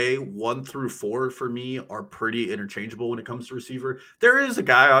will say 1 through 4 for me are pretty interchangeable when it comes to receiver. There is a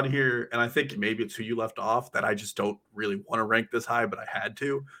guy on here, and I think maybe it's who you left off that I just don't really want to rank this high, but I had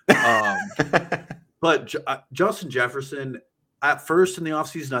to. But Justin Jefferson, at first in the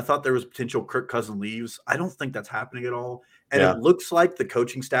offseason, I thought there was potential Kirk Cousins leaves. I don't think that's happening at all. And It looks like the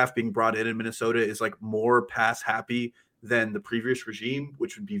coaching staff being brought in Minnesota is like more pass happy than the previous regime,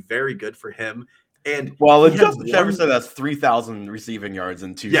 which would be very good for him. And Justin Jefferson has 3,000 receiving yards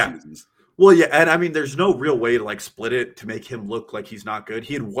in 2 seasons. Well, yeah, and I mean, there's no real way to like split it to make him look like he's not good.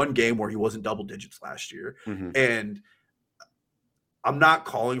 He had 1 game where he wasn't double digits last year, and I'm not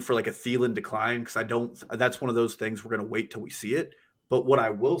calling for like a Thielen decline because I don't. That's one of those things we're going to wait till we see it. But what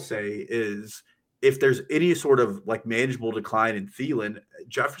I will say is, if there's any sort of like manageable decline in Thielen,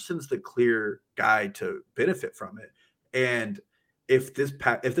 Jefferson's the clear guy to benefit from it, and if this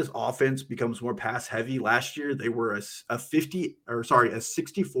offense becomes more pass heavy, last year they were a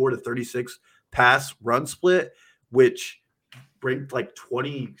 64-36 pass run split, which ranked like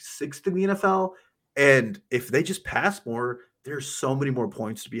 26th in the NFL. And if they just pass more, there's so many more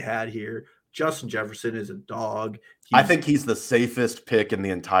points to be had here. Justin Jefferson is a dog. I think he's the safest pick in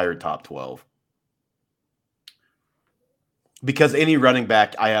the entire top 12. Because any running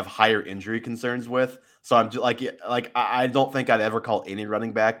back I have higher injury concerns with. So I'm just like I don't think I'd ever call any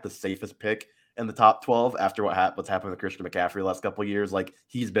running back the safest pick in the top 12 after what's happened with Christian McCaffrey the last couple of years. Like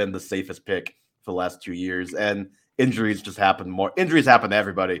he's been the safest pick for the last 2 years, and injuries just happen more. Injuries happen to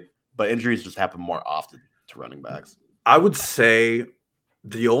everybody, but injuries just happen more often to running backs. I would say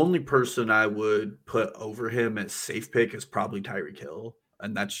the only person I would put over him as safe pick is probably Tyreek Hill,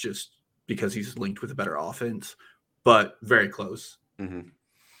 and that's just because he's linked with a better offense, but very close. Mm-hmm.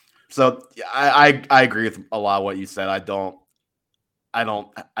 So I agree with a lot of what you said. I don't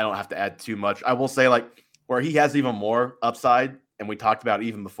have to add too much. I will say like where he has even more upside, and we talked about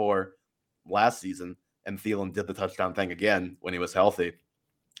even before last season, and Thielen did the touchdown thing again when he was healthy,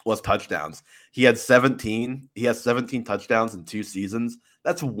 was touchdowns. He has 17 touchdowns in 2 seasons.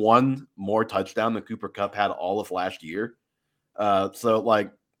 That's 1 more touchdown than Cooper Kupp had all of last year. So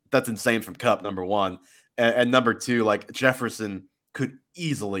like that's insane from Kupp, number 1. And number 2, like Jefferson could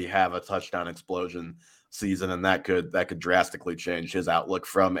easily have a touchdown explosion season, and that could drastically change his outlook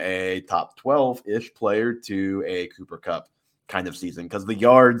from a top 12-ish player to a Cooper Kupp kind of season. Because the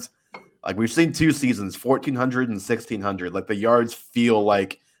yards, like we've seen 2 seasons, 1,400 and 1,600. Like the yards feel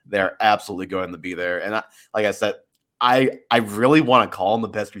like they're absolutely going to be there. And like I said, I really want to call him the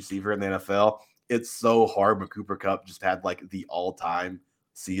best receiver in the NFL. It's so hard when Cooper Kupp just had like the all-time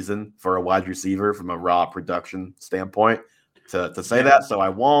season for a wide receiver from a raw production standpoint to say that. So I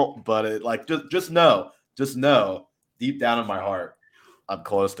won't, but it like just know deep down in my heart, I'm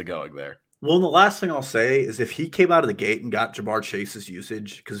close to going there. Well, and the last thing I'll say is if he came out of the gate and got Jamar Chase's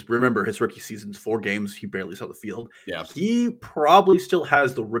usage, because remember his rookie season's 4 games, he barely saw the field. Yeah, he probably still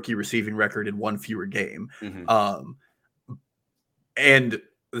has the rookie receiving record in 1 fewer game. And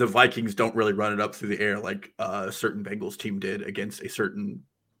the Vikings don't really run it up through the air like a certain Bengals team did against a certain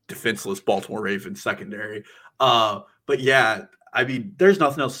defenseless Baltimore Ravens secondary. But yeah, I mean, there's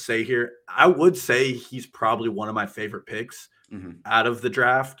nothing else to say here. I would say he's probably one of my favorite picks out of the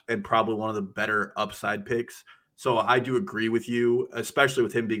draft and probably one of the better upside picks. So I do agree with you, especially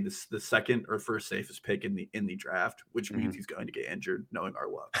with him being the second or first safest pick in the draft, which means he's going to get injured, knowing our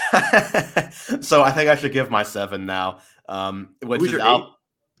luck. So I think I should give my 7 now. Which is out.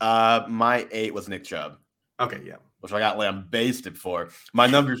 8? My 8 was Nick Chubb. Okay, yeah. Which I got lambasted for. My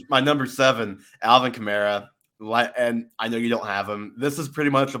number 7, Alvin Kamara. And I know you don't have him. This is pretty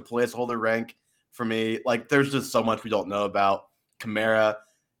much a placeholder rank for me. Like, there's just so much we don't know about Kamara.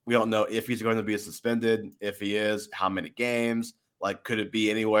 We don't know if he's going to be suspended. If he is, how many games? Like, could it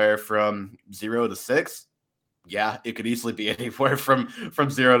be anywhere from 0 to 6? Yeah, it could easily be anywhere from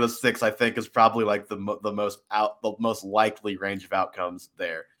 0 to 6. I think is probably like the most likely range of outcomes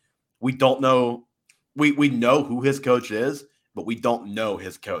there. We don't know. We know who his coach is, but we don't know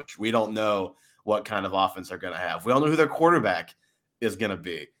his coach. We don't know what kind of offense they're going to have. We don't know who their quarterback is going to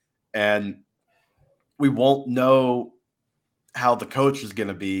be. And we won't know how the coach is going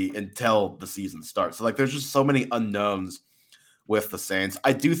to be until the season starts. So, like, there's just so many unknowns with the Saints.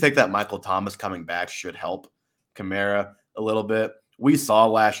 I do think that Michael Thomas coming back should help Kamara a little bit. We saw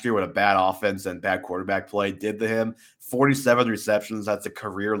last year what a bad offense and bad quarterback play did to him. 47 receptions. That's a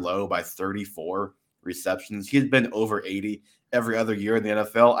career low by 34 receptions. He's been over 80 every other year in the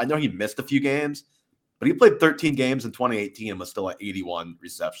NFL. I know he missed a few games, but he played 13 games in 2018 and was still at 81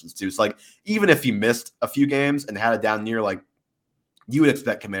 receptions too. So, like, even if he missed a few games and had it down near, like, you would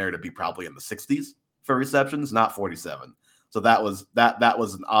expect Kamara to be probably in the 60s for receptions, not 47. So that was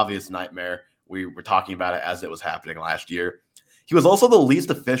an obvious nightmare. We were talking about it as it was happening last year. He was also the least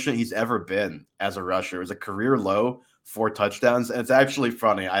efficient he's ever been as a rusher. It was a career low, 4 touchdowns. And it's actually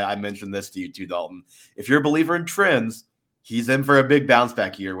funny. I mentioned this to you too, Dalton. If you're a believer in trends, he's in for a big bounce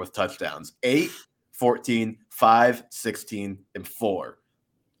back year with touchdowns. 8, 14, 5, 16, and 4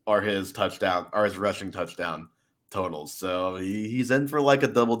 are his rushing touchdown totals. So he's in for like a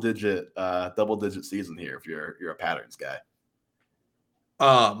double digit season here if you're a patterns guy.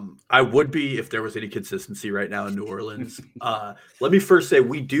 I would be if there was any consistency right now in New Orleans. Let me first say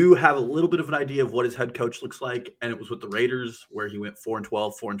we do have a little bit of an idea of what his head coach looks like, and it was with the Raiders where he went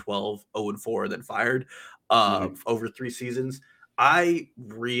 4-12, 4-12, 0-4, then fired over 3 seasons. I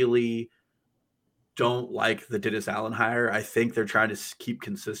really don't like the Dennis Allen hire. I think they're trying to keep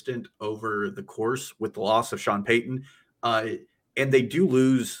consistent over the course with the loss of Sean Payton, and they do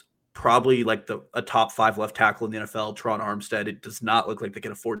lose probably like a top 5 left tackle in the NFL, Teron Armstead. It does not look like they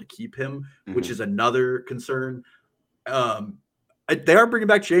can afford to keep him, which is another concern. They are bringing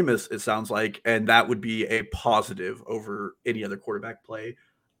back Jameis, it sounds like, and that would be a positive over any other quarterback play.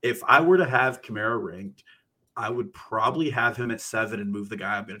 If I were to have Kamara ranked, I would probably have him at 7 and move the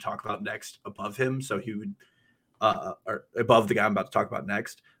guy I'm going to talk about next above him. So he would, or above the guy I'm about to talk about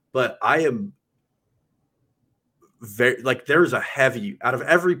next. But I am very, like, there's a heavy, out of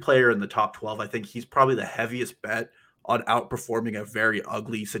every player in the top 12, I think he's probably the heaviest bet on outperforming a very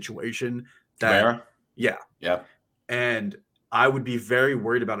ugly situation. Kamara? Yeah. Yeah. And I would be very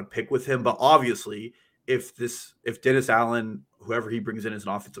worried about a pick with him. But obviously, if Dennis Allen, whoever he brings in as an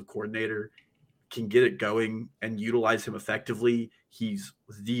offensive coordinator, can get it going and utilize him effectively, he's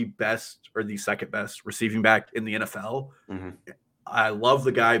the best or the second best receiving back in the NFL. I love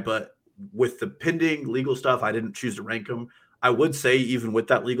the guy, but with the pending legal stuff, I didn't choose to rank him. I would say even with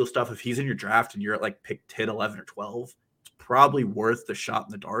that legal stuff, if he's in your draft and you're at like pick 10, 11, or 12, it's probably worth the shot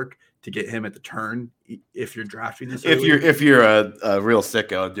in the dark to get him at the turn if you're drafting this early. If you're a real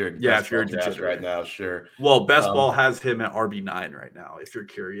sicko doing if you're draft right now, sure. Well, Best Ball has him at RB9 right now, if you're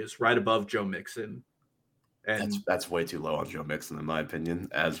curious, right above Joe Mixon. And that's way too low on Joe Mixon, in my opinion,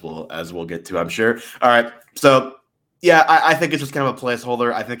 as we'll get to, I'm sure. All right. So yeah, I think it's just kind of a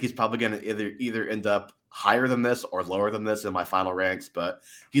placeholder. I think he's probably going to either end up higher than this or lower than this in my final ranks, but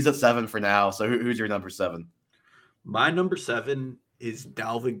he's at 7 for now. So who's your number 7? My number 7 is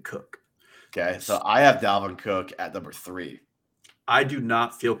Dalvin Cook. Okay, so I have Dalvin Cook at number 3. I do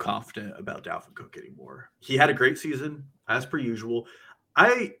not feel confident about Dalvin Cook anymore. He had a great season, as per usual.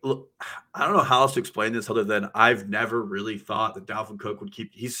 I don't know how else to explain this other than I've never really thought that Dalvin Cook would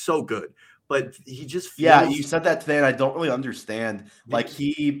keep. He's so good, but he just feels. Yeah, you said that today, and I don't really understand. Like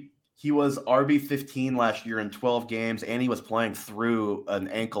he was RB15 last year in 12 games, and he was playing through an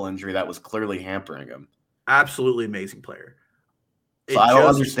ankle injury that was clearly hampering him. Absolutely amazing player. So I don't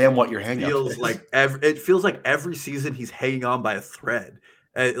understand what you're hanging feels on. Like it feels like every season he's hanging on by a thread.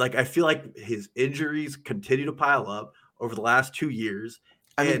 Like I feel like his injuries continue to pile up over the last 2 years.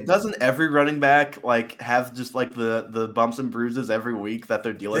 I mean, doesn't every running back like have just like the bumps and bruises every week that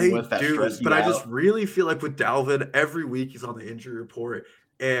they're dealing with? That stress you but out? I just really feel like with Dalvin, every week he's on the injury report.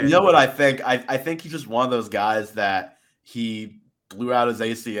 And you know what I think? I think he's just one of those guys that he blew out his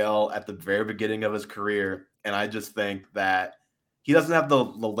ACL at the very beginning of his career, and I just think that he doesn't have the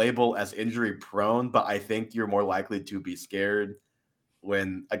label as injury prone, but I think you're more likely to be scared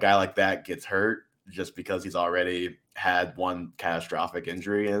when a guy like that gets hurt just because he's already had one catastrophic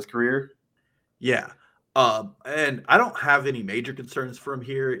injury in his career. Yeah. And I don't have any major concerns for him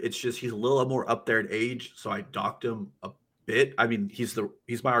here. It's just he's a little more up there in age, so I docked him a bit. I mean, he's my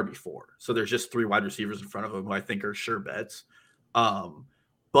RB4. So there's just 3 wide receivers in front of him who I think are sure bets.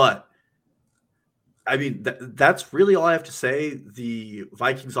 But I mean, that's really all I have to say. The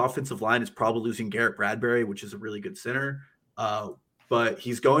Vikings offensive line is probably losing Garrett Bradbury, which is a really good center. But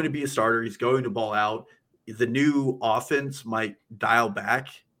he's going to be a starter. He's going to ball out. The new offense might dial back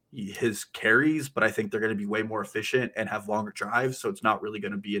his carries, but I think they're going to be way more efficient and have longer drives. So it's not really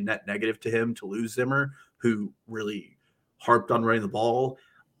going to be a net negative to him to lose Zimmer, who really harped on running the ball.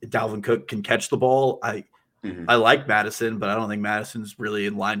 Dalvin Cook can catch the ball. I like Madison, but I don't think Madison's really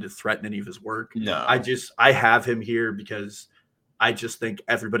in line to threaten any of his work. No, I have him here because I just think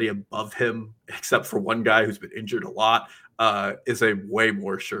everybody above him, except for one guy who's been injured a lot, is a way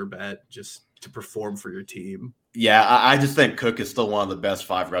more sure bet just to perform for your team. Yeah, I just think Cook is still one of the best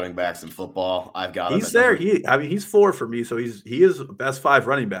 5 running backs in football. I've got him. He's there. He's 4 for me, so he is best 5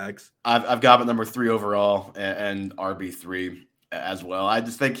 running backs. I've got him at number 3 overall and RB3 as well. I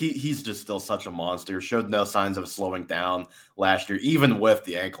just think he's just still such a monster. Showed no signs of slowing down last year, even with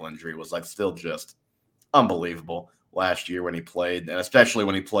the ankle injury. Was like still just unbelievable last year when he played, and especially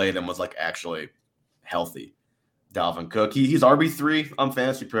when he played and was like actually healthy. Dalvin Cook, he's RB3 on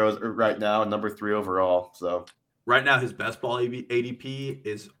Fantasy Pros right now, and number 3 overall. So right now, his best ball ADP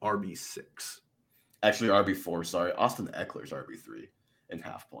is RB6. Actually, RB4. Sorry, Austin Eckler's RB3 in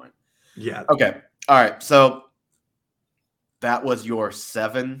half point. Yeah. Okay. All right. So that was your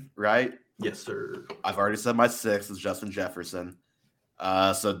 7, right? Yes, sir. I've already said my 6 is Justin Jefferson.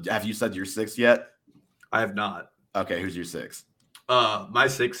 So have you said your 6 yet? I have not. Okay, who's your 6? My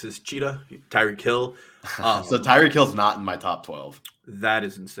 6 is Cheetah, Tyreek Hill. So Tyreek Hill's not in my top 12. That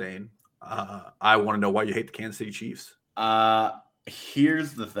is insane. I want to know why you hate the Kansas City Chiefs.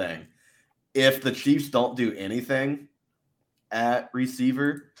 Here's the thing. If the Chiefs don't do anything at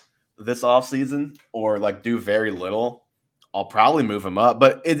receiver this offseason or like do very little, I'll probably move him up.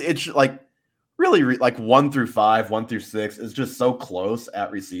 But it's like really like 1 through 5, 1 through 6 is just so close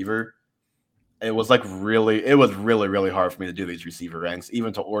at receiver. It was really, really hard for me to do these receiver ranks,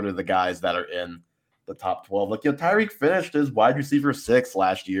 even to order the guys that are in the top 12. Like, Tyreek finished as wide receiver 6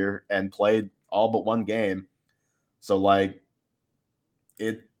 last year and played all but 1 game. So like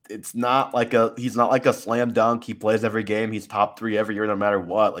it's not like he's not like a slam dunk. He plays every game. He's top 3 every year, no matter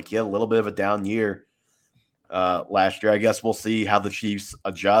what. Like he had a little bit of a down year last year. I guess we'll see how the Chiefs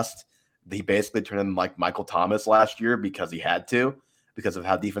adjust. He basically turned in like Michael Thomas last year because he had to, because of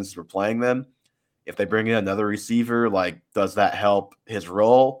how defenses were playing them. If they bring in another receiver, like, does that help his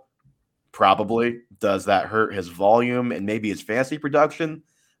role? Probably. Does that hurt his volume and maybe his fantasy production?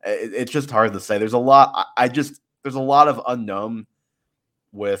 It's just hard to say. There's a lot. There's a lot of unknown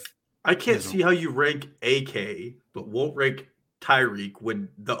with. I can't see how you rank AK, but won't rank Tyreek when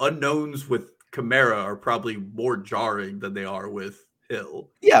the unknowns with Kamara are probably more jarring than they are with Hill.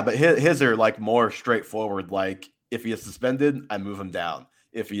 Yeah, but his are like more straightforward. Like, if he is suspended, I move him down.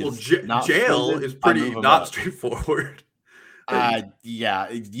 If he is not jail is pretty not straightforward. Yeah,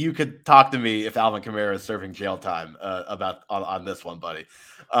 you could talk to me if Alvin Kamara is serving jail time about on this one, buddy.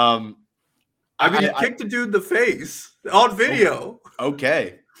 I mean, you kicked a dude in the face on video.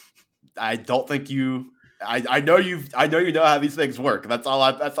 Okay, I don't think you. I know you know how these things work. That's all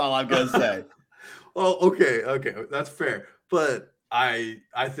I'm gonna say. Well, okay, that's fair. But I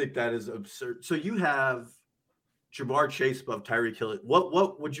think that is absurd. So you have Ja'Marr Chase above Tyreek Hill.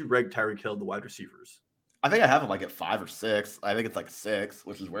 What would you rank Tyreek Hill, the wide receivers? I think I have him like at 5 or 6. I think it's like 6,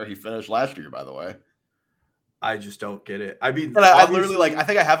 which is where he finished last year, by the way. I just don't get it. I mean, I literally I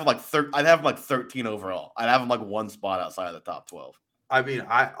think I have him I have him 13 overall. I'd have him one spot outside of the top 12. I mean,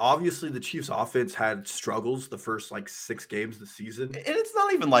 obviously the Chiefs offense had struggles the first 6 games of the season. And it's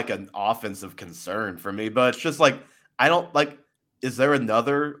not even an offensive concern for me, but it's just I don't is there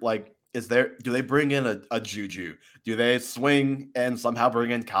another do they bring in a Juju? Do they swing and somehow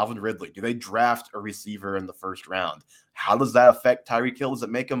bring in Calvin Ridley? Do they draft a receiver in the first round? How does that affect Tyreek Hill? Does it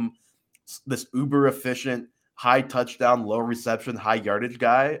make him this uber efficient, high touchdown, low reception, high yardage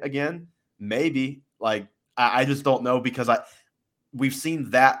guy again? Maybe. I just don't know, because we've seen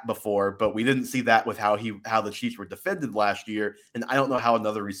that before, but we didn't see that with how the Chiefs were defended last year, and I don't know how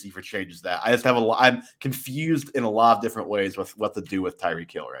another receiver changes that. I just I'm confused in a lot of different ways with what to do with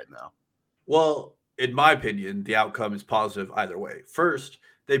Tyreek Hill right now. Well, in my opinion, the outcome is positive either way. First,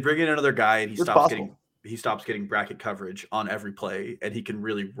 they bring in another guy, and he stops getting bracket coverage on every play, and he can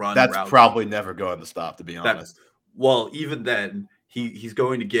really run. That's probably never going to stop, to be honest. Well, even then, he's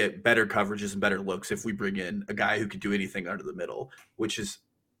going to get better coverages and better looks if we bring in a guy who can do anything under the middle, which is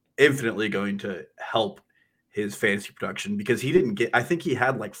infinitely going to help his fantasy production, because I think he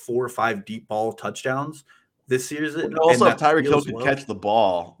had 4 or 5 deep ball touchdowns this season. Also, if Tyreek Hill could catch the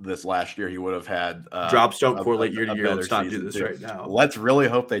ball this last year, he would have had drops don't correlate year to year. Let's not do this right now. Let's really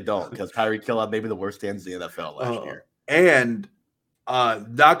hope they don't, because Tyreek Hill had maybe the worst hands in the NFL last year. And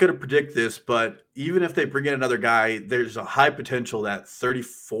not going to predict this, but even if they bring in another guy, there's a high potential that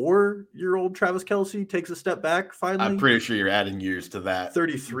 34-year-old Travis Kelce takes a step back finally. I'm pretty sure you're adding years to that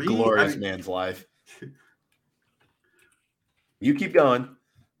 33 glorious man's life. You keep going.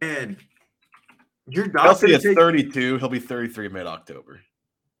 And you're not Kelce is 32. He'll be 33 mid-October.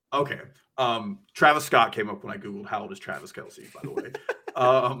 Okay. Travis Scott came up when I Googled how old is Travis Kelce, by the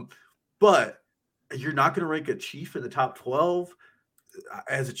way. But you're not going to rank a Chief in the top 12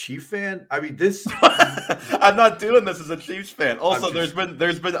 as a Chief fan. I mean, this. I'm not doing this as a Chiefs fan. Also, there's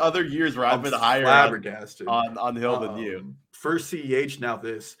been other years where I've been higher on Hill than you. First CEH, now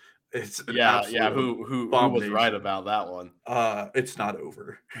this. It's Who was right about that one? It's not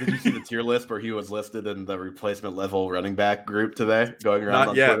over. Did you see the tier list where he was listed in the replacement level running back group today, going around?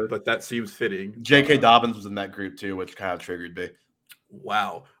 Not yet, but that seems fitting. J.K. Dobbins was in that group too, which kind of triggered me.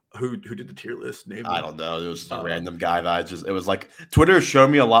 Wow. Who did the tier list name? I don't know. It was a random guy that it was Twitter is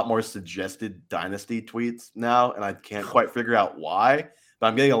showing me a lot more suggested dynasty tweets now, and I can't quite figure out why, but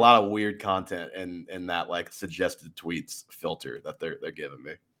I'm getting a lot of weird content in that suggested tweets filter that they're giving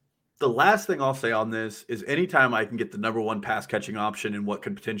me. The last thing I'll say on this is anytime I can get the number one pass catching option in what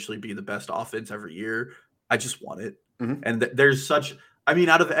could potentially be the best offense every year, I just want it. Mm-hmm. And there's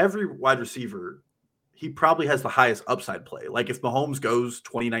out of every wide receiver, he probably has the highest upside play. If Mahomes goes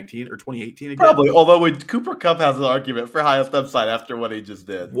 2019 or 2018 again. Probably, although Cooper Kupp has an argument for highest upside after what he just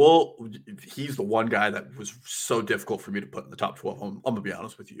did. Well, he's the one guy that was so difficult for me to put in the top 12. I'm going to be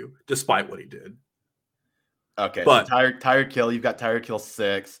honest with you, despite what he did. Okay, but so Tyreek Hill, you've got Tyreek Hill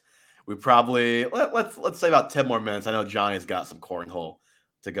 6. We probably let's say about 10 more minutes. I know Johnny's got some cornhole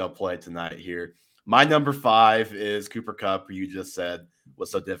to go play tonight here. My number 5 is Cooper Kupp, who you just said was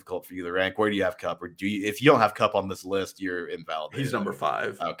so difficult for you to rank. Where do you have Kupp? Or if you don't have Kupp on this list, you're invalid. He's number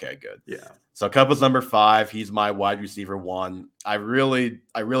 5. Okay, good. Yeah. So Kupp is number 5. He's my wide receiver 1. I really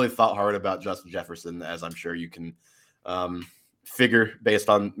thought hard about Justin Jefferson, as I'm sure you can figure based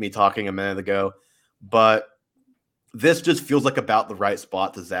on me talking a minute ago. But this just feels like about the right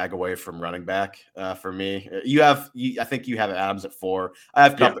spot to zag away from running back for me. I think you have Adams at 4. I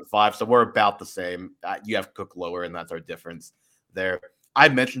have Kupp at 5, so we're about the same. You have Cook lower, and that's our difference there. I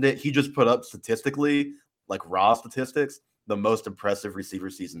mentioned it. He just put up statistically, raw statistics, the most impressive receiver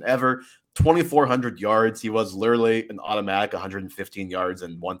season ever. 2,400 yards. He was literally an automatic 115 yards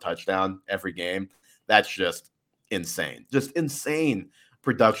and 1 touchdown every game. That's just insane. Just insane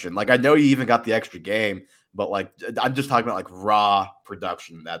production. I know he even got the extra game, but I'm just talking about raw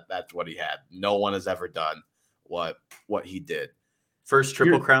production. That's what he had. No one has ever done what he did. First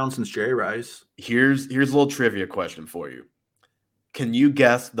triple crown since Jerry Rice. Here's a little trivia question for you. Can you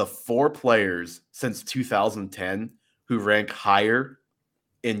guess the 4 players since 2010 who rank higher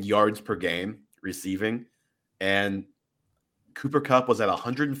in yards per game receiving? And Cooper Kupp was at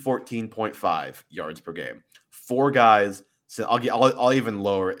 114.5 yards per game. 4 guys. So I'll even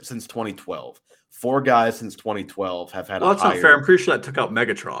lower since 2012. 4 guys since 2012 have had. Well, that's not fair. I'm pretty sure that took out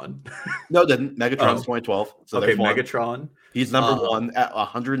Megatron. No, it didn't. Megatron's 2012. So okay, Megatron. He's number 1 at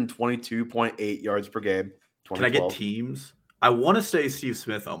 122.8 yards per game. Can I get teams? I want to say Steve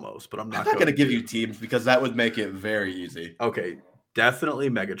Smith almost, but I'm not going to give you teams because that would make it very easy. Okay, definitely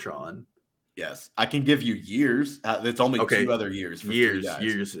Megatron. Yes, I can give you years. It's only 2 other years.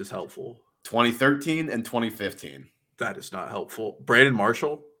 Years is helpful. 2013 and 2015. That is not helpful. Brandon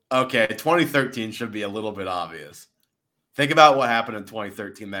Marshall? Okay, 2013 should be a little bit obvious. Think about what happened in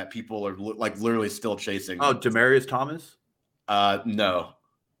 2013 that people are literally still chasing. Oh, Demaryius Thomas? No.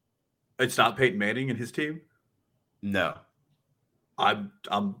 It's not Peyton Manning and his team? No. I'm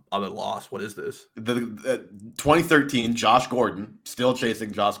at a loss. What is this? The 2013, Josh Gordon, still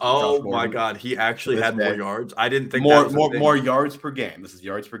chasing Josh. Oh Josh my God, he actually had more yards. I didn't think more yards per game. This is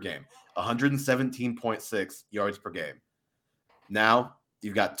yards per game. 117.6 yards per game. Now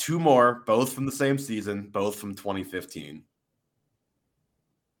you've got two more, both from the same season, both from 2015.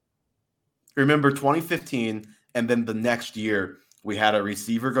 Remember 2015, and then the next year we had a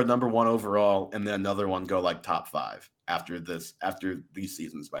receiver go number 1 overall, and then another one go like top 5 after these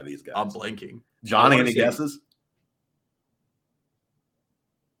seasons by these guys. I'm blanking. Johnny, any guesses?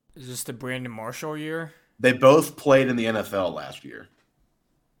 Is this the Brandon Marshall year? They both played in the NFL last year.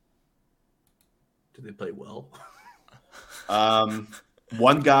 Did they play well?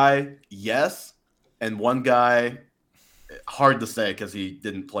 One guy, yes, and one guy, hard to say because he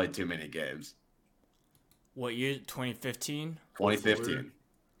didn't play too many games. What year? 2015? 2015.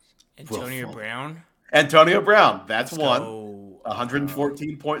 Antonio Brown? Antonio Brown. That's Let's one. go.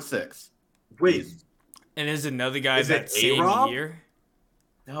 114.6. Wait. And there's another guy that same A-Rob? year?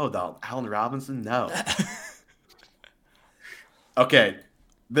 No, Allen Robinson, no. Okay,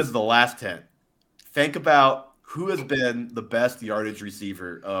 this is the last 10. Think about who has been the best yardage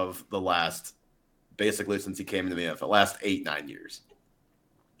receiver of the last, basically since he came into the NFL, last 8-9 years.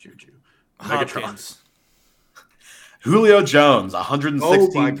 Juju. Hopkins. Julio Jones,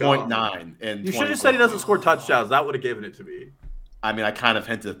 116.9. And you should have said he doesn't score touchdowns. That would have given it to me. I mean, I kind of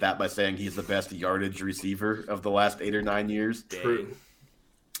hinted at that by saying he's the best yardage receiver of the last 8 or 9 years. True.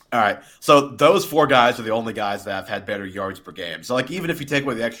 All right. So those 4 guys are the only guys that have had better yards per game. So, even if you take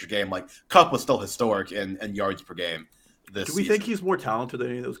away the extra game, Kupp was still historic in yards per game this Do we season. think he's more talented than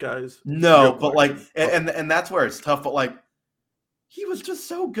any of those guys? No, but and that's where it's tough. But he was just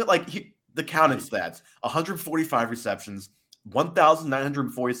so good. The counted stats: 145 receptions,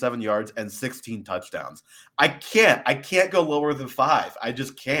 1,947 yards, and 16 touchdowns. I can't go lower than 5. I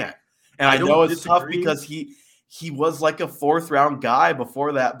just can't. And I know it's tough because he was like a 4th-round guy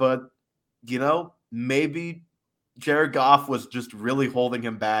before that, but maybe Jared Goff was just really holding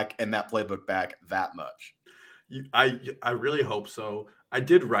him back and that playbook back that much. I really hope so. I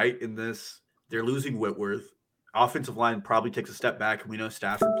did write in this. They're losing Whitworth. Offensive line probably takes a step back, and we know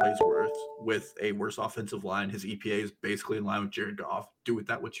Stafford plays worse with a worse offensive line. His EPA is basically in line with Jared Goff. Do with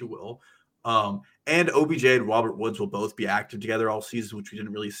that what you will. And OBJ and Robert Woods will both be active together all season, which we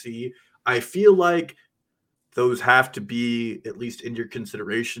didn't really see. I feel like those have to be at least in your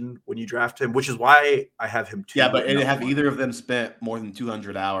consideration when you draft him, which is why I have him too. Yeah, but have either of them spent more than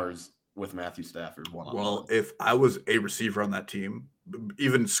 200 hours with Matthew Stafford one-on-one? Well, if I was a receiver on that team,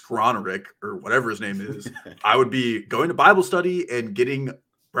 even Skronerick or whatever his name is, I would be going to Bible study and getting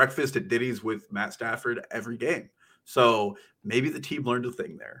breakfast at Denny's with Matt Stafford every game. So maybe the team learned a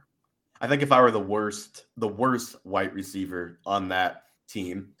thing there. I think if I were the worst white receiver on that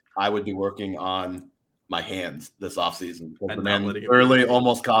team, I would be working on my hands this offseason. And then early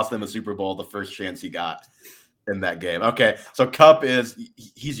almost cost them a Super Bowl the first chance he got in that game. Okay, so Kupp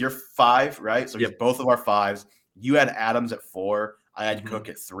he's your 5, right? So he's both of our 5s. You had Adams at 4. I had Cook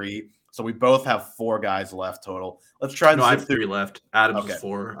at 3. So we both have 4 guys left total. Let's try and I have 3 left. Adams is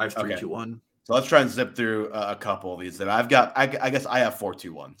 4. I have 3, okay. 2, 1. So let's try and zip through a couple of these. That I've got. I guess I have 4,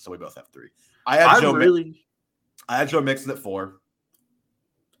 2, 1. So we both have 3. I had Joe Mixon at 4.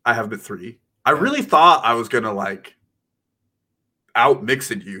 I have him at 3. I really thought I was gonna out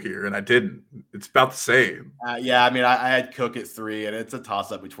Mixon you here, and I didn't. It's about the same. Yeah, I mean, I had Cook at 3, and it's a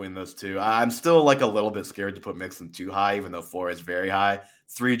toss-up between those two. I'm still a little bit scared to put Mixon too high, even though 4 is very high.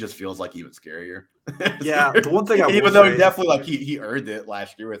 3 just feels like even scarier. Yeah, the one thing even though he definitely he earned it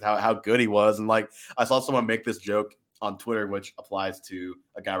last year with how good he was, and I saw someone make this joke on Twitter, which applies to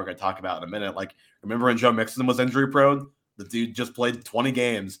a guy we're going to talk about in a minute. Remember when Joe Mixon was injury prone? The dude just played 20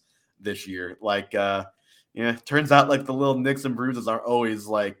 games this year. Turns out the little nicks and bruises aren't always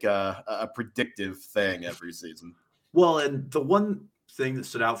a predictive thing every season. Well, and the one thing that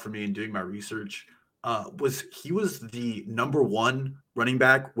stood out for me in doing my research was he was the number 1 running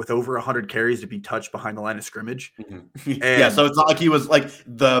back with over 100 carries to be touched behind the line of scrimmage. Mm-hmm. Yeah, so it's not like he was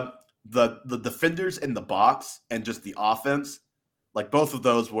the defenders in the box and just the offense. Both of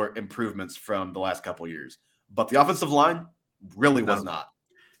those were improvements from the last couple of years, but the offensive line really was not.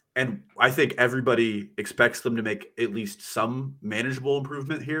 And I think everybody expects them to make at least some manageable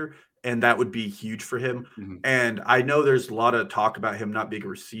improvement here, and that would be huge for him. Mm-hmm. And I know there's a lot of talk about him not being a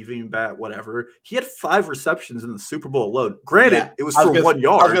receiving back, whatever. He had 5 receptions in the Super Bowl alone. Granted, it was for 1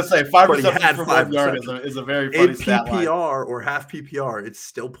 yard. I was going to say 5 receptions for 1 yard is a very funny stat line. In PPR or half PPR, it's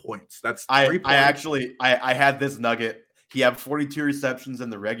still points. That's 3 points. I had this nugget. He had 42 receptions in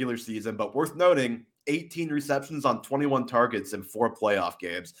the regular season, but worth noting, 18 receptions on 21 targets in 4 playoff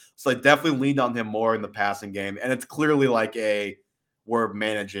games. So I definitely leaned on him more in the passing game. And it's clearly like we're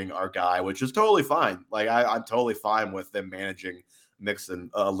managing our guy, which is totally fine. Like I'm totally fine with them managing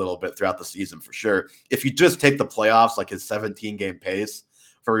Mixon a little bit throughout the season for sure. If you just take the playoffs, like his 17-game pace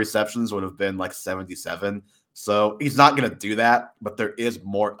for receptions would have been like 77. So he's not going to do that, but there is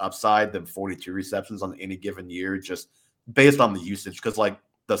more upside than 42 receptions on any given year, just based on the usage, because like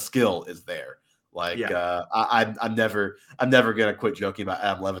the skill is there. Like I'm never gonna quit joking about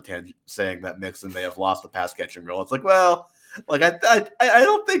Adam Levitan saying that Mixon may have lost the pass catching role. It's like, well, like I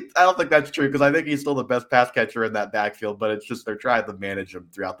don't think that's true, because I think he's still the best pass catcher in that backfield, but it's just they're trying to manage him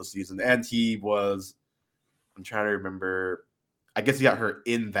throughout the season. And I'm trying to remember, I guess he got hurt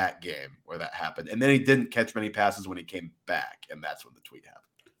in that game where that happened, and then he didn't catch many passes when he came back, and that's when the tweet happened.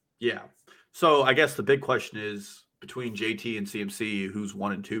 Yeah. So I guess the big question is, between JT and CMC, who's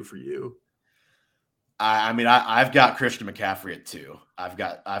 1 and 2 for you? I mean, I've got Christian McCaffrey at 2. I've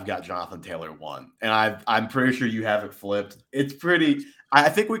got Jonathan Taylor 1, and I'm pretty sure you have it flipped. It's pretty. I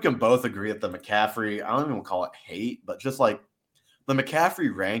think we can both agree that the McCaffrey, I don't even call it hate, but just like the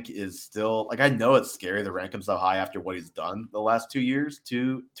McCaffrey rank is still like, I know it's scary to rank him so high after what he's done the last 2 years.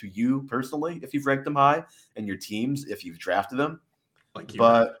 To you personally, if you've ranked him high, and your teams if you've drafted him,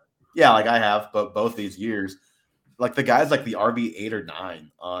 but I have, but both these years. Like the guys like the RB 8 or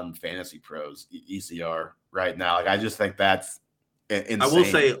 9 on Fantasy Pros ECR right now. Like I just think that's insane. I will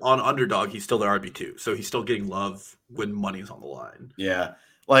say on Underdog, he's still the RB2, so he's still getting love when money's on the line. Yeah,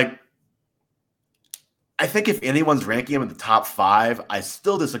 like I think if anyone's ranking him in the top 5, I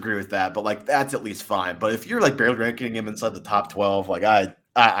still disagree with that. But like that's at least fine. But if you're like barely ranking him inside the top 12, like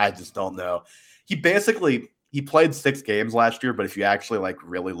I just don't know. He played 6 games last year, but if you actually like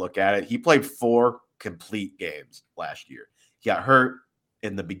really look at it, he played 4 complete games last year. He got hurt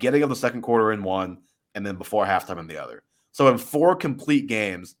in the beginning of the second quarter in one, and then before halftime in the other. So in 4 complete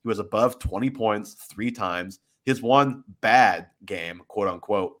games, he was above 20 points 3 times. His one bad game, quote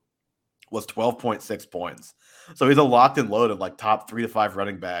unquote, was 12.6 points. So he's a locked and loaded, like top 3 to 5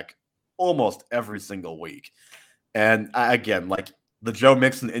 running back almost every single week. And again, like the Joe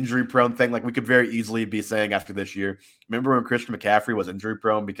Mixon injury prone thing, like we could very easily be saying after this year, remember when Christian McCaffrey was injury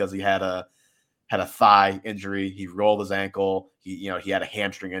prone because he had a thigh injury, he rolled his ankle, he had a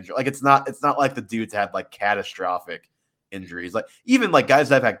hamstring injury. Like it's not like the dude's had like catastrophic injuries. Like even like guys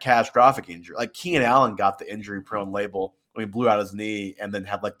that have had catastrophic injury, like Keenan Allen got the injury prone label when he blew out his knee and then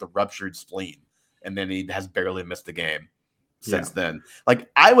had like the ruptured spleen, and then he has barely missed a game since then. Like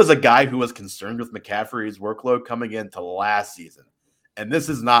I was a guy who was concerned with McCaffrey's workload coming into last season, and this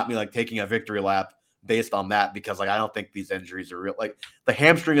is not me like taking a victory lap based on that, because like I don't think these injuries are real. Like the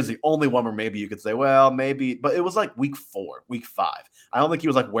hamstring is the only one where maybe you could say, well, maybe, but it was like week 4, week 5. I don't think he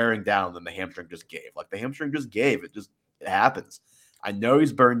was like wearing down, and then the hamstring just gave. Like the hamstring just gave. It happens. I know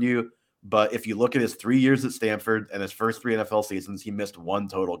he's burned you, but if you look at his 3 years at Stanford and his first 3 NFL seasons, he missed 1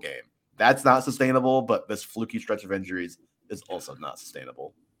 total game. That's not sustainable, but this fluky stretch of injuries is also not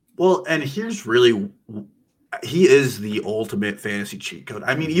sustainable. Well, and here's really, he is the ultimate fantasy cheat code.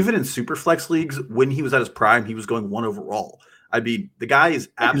 I mean, even in super flex leagues, when he was at his prime, he was going 1 overall. I mean, the guy is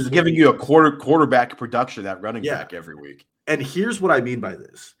absolutely he's giving you a quarterback production at running back every week. And here's what I mean by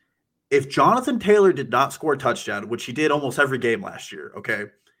this. If Jonathan Taylor did not score a touchdown, which he did almost every game last year, okay?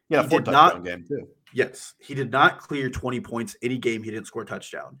 Yeah, 4 touchdown game too. Yes, he did not clear 20 points any game he didn't score a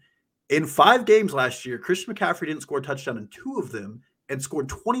touchdown. In 5 games last year, Christian McCaffrey didn't score a touchdown in 2 of them and scored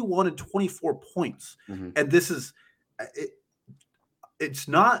 21 and 24 points. Mm-hmm. And this is it's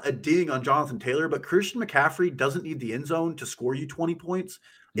not a ding on Jonathan Taylor, but Christian McCaffrey doesn't need the end zone to score you 20 points.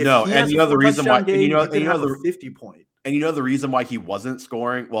 No, and you know the reason why, game, you know the 50 point. And you know the reason why he wasn't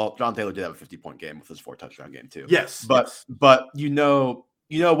scoring? Well, John Taylor did have a 50-point game with his 4 touchdown game too. Yes. But you know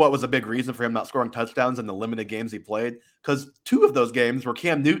what was a big reason for him not scoring touchdowns in the limited games he played? Because 2 of those games were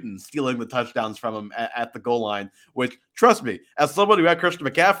Cam Newton stealing the touchdowns from him at the goal line, which, trust me, as somebody who had Christian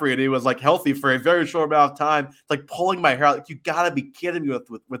McCaffrey and he was like healthy for a very short amount of time, it's like pulling my hair out. Like, you got to be kidding me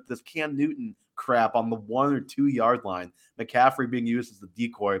with this Cam Newton crap on the 1 or 2 yard line. McCaffrey being used as the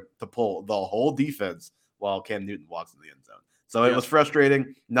decoy to pull the whole defense while Cam Newton walks in the end zone. So it was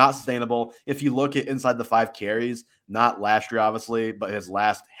frustrating, not sustainable. If you look at inside the 5 carries, not last year, obviously, but his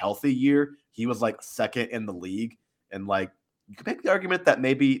last healthy year, he was like second in the league. And like, you could make the argument that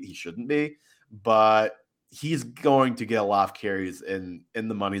maybe he shouldn't be, but he's going to get a lot of carries in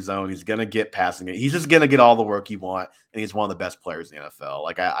the money zone. He's going to get passing it. He's just going to get all the work he wants, and he's one of the best players in the NFL.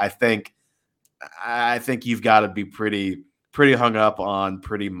 Like, I think you've got to be pretty hung up on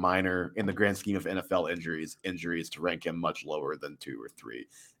pretty minor in the grand scheme of NFL injuries to rank him much lower than 2 or 3.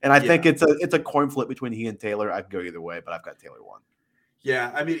 And I think it's a coin flip between he and Taylor. I'd go either way, but I've got Taylor 1.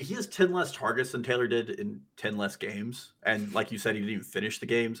 Yeah, I mean, he has 10 less targets than Taylor did in 10 less games. And like you said, he didn't even finish the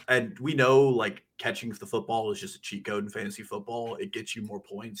games. And we know, like, catching the football is just a cheat code in fantasy football. It gets you more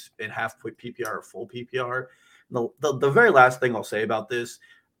points in half-point PPR or full PPR. The very last thing I'll say about this,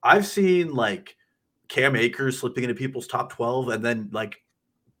 I've seen, like, Cam Akers slipping into people's top 12 and then, like,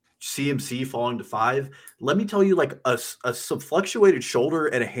 CMC falling to 5. Let me tell you, like, a subfluctuated shoulder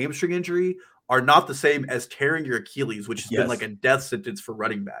and a hamstring injury are not the same as tearing your Achilles, which has been like a death sentence for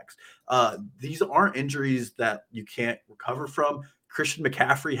running backs. These aren't injuries that you can't recover from. Christian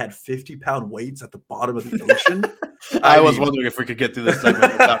McCaffrey had 50-pound weights at the bottom of the ocean. I was wondering if we could get through this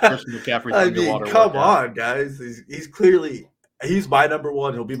segment without Christian McCaffrey's underwater. Come on, guys. He's my number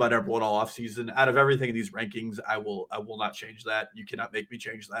one. He'll be my number one all offseason. Out of everything in these rankings, I will not change that. You cannot make me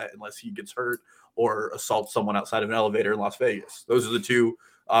change that unless he gets hurt or assaults someone outside of an elevator in Las Vegas. Those are the two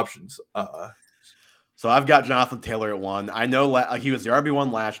options. So I've got Jonathan Taylor at 1. I know he was the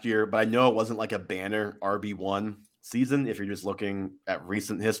RB1 last year, but I know it wasn't like a banner RB1 season. If you're just looking at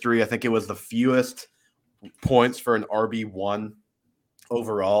recent history, I think it was the fewest points for an RB1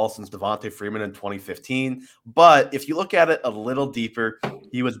 overall since Devontae Freeman in 2015. But if you look at it a little deeper,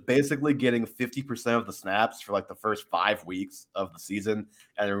 he was basically getting 50% of the snaps for like the first 5 weeks of the season.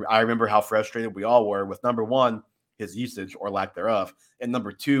 And I remember how frustrated we all were with number 1, his usage or lack thereof, and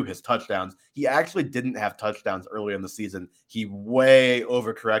number 2, his touchdowns. He actually didn't have touchdowns earlier in the season. He way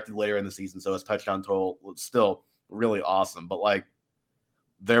overcorrected later in the season, so his touchdown total was still really awesome. But like,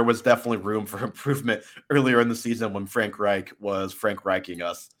 there was definitely room for improvement earlier in the season when Frank Reich was Frank Reiching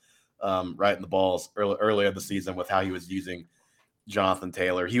us right in the balls earlier in the season with how he was using Jonathan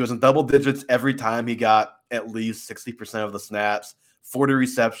Taylor. He was in double digits every time he got at least 60% of the snaps. 40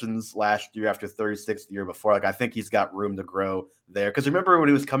 receptions last year after 36 the year before. Like, I think he's got room to grow there. Because remember when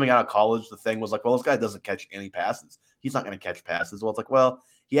he was coming out of college, the thing was like, well, this guy doesn't catch any passes. He's not going to catch passes. Well, it's like, well,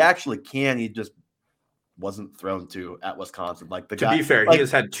 he actually can. He just wasn't thrown to at Wisconsin. Like, to be fair, he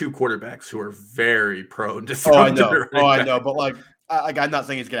has had 2 quarterbacks who are very prone to throw. I know. But like, I'm not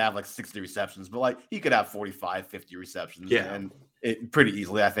saying he's going to have like 60 receptions, but like he could have 45, 50 receptions. Yeah. And pretty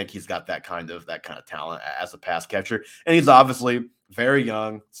easily, I think he's got that kind of talent as a pass catcher. And he's obviously very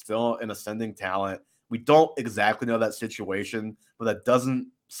young, still an ascending talent. We don't exactly know that situation, but that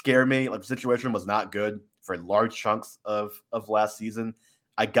doesn't scare me. Like, the situation was not good for large chunks of last season.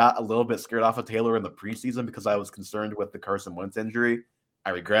 I got a little bit scared off of Taylor in the preseason because I was concerned with the Carson Wentz injury. I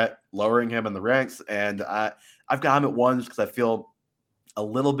regret lowering him in the ranks, and I've got him at 1 just because I feel a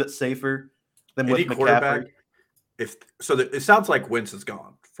little bit safer than with McCaffrey. It sounds like Wentz is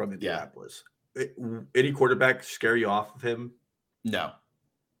gone from Indianapolis. Any quarterback scare you off of him? No.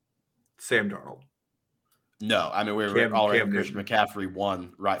 Sam Darnold? No. I mean, we're already Christian McCaffrey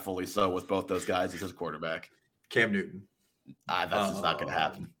 1, rightfully so, with both those guys as his quarterback. Cam Newton? That's just not going to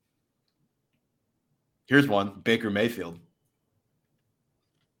happen. Here's one, Baker Mayfield.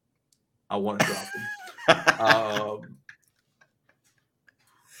 I want to drop him.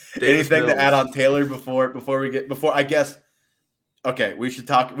 Anything to add on Taylor before I guess? Okay, we should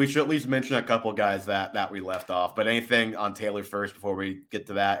at least mention a couple guys that we left off. But anything on Taylor first before we get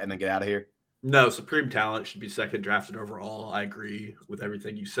to that and then get out of here? No, supreme talent, should be second drafted overall. I agree with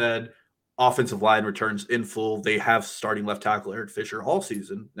everything you said. Offensive line returns in full. They have starting left tackle Eric Fisher all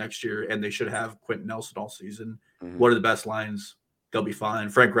season next year, and they should have Quentin Nelson all season. Mm-hmm. One of the best lines. They'll be fine.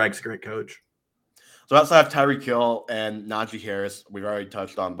 Frank Reich's a great coach. So outside of Tyreek Hill and Najee Harris, we've already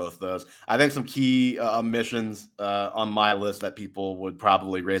touched on both of those. I think some key omissions on my list that people would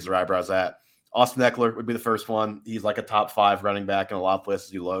probably raise their eyebrows at. Austin Eckler would be the first one. He's like a top 5 running back in a lot of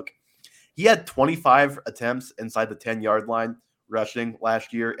places you look. He had 25 attempts inside the 10-yard line rushing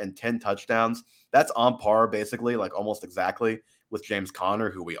last year and 10 touchdowns. That's on par, basically, like almost exactly, with James Conner,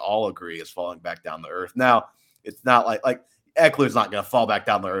 who we all agree is falling back down to earth. Now, it's not like Eckler's not going to fall back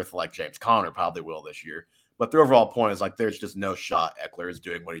down to earth like James Conner probably will this year. But the overall point is like there's just no shot Eckler is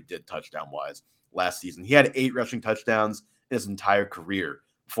doing what he did touchdown-wise last season. He had 8 rushing touchdowns in his entire career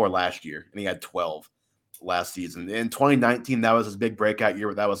before last year, and he had 12 last season. In 2019, that was his big breakout year,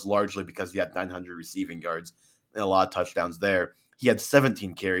 but that was largely because he had 900 receiving yards and a lot of touchdowns there. He had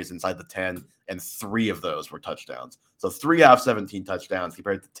 17 carries inside the 10, and 3 of those were touchdowns. So 3 out of 17 touchdowns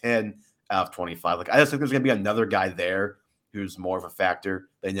compared to 10 out of 25. Like, I just think there's going to be another guy there who's more of a factor.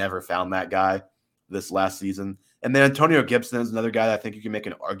 They never found that guy this last season. And then Antonio Gibson is another guy that I think you can make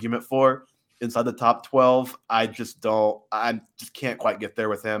an argument for inside the top 12. I just can't quite get there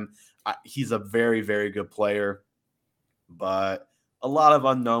with him. He's a very, very good player, but a lot of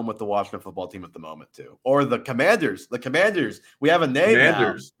unknown with the Washington football team at the moment too. Or the Commanders. We have a name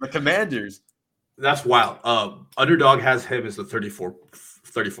now. The Commanders. That's wild. Underdog has him as the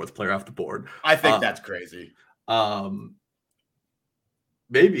 34th player off the board. I think that's crazy.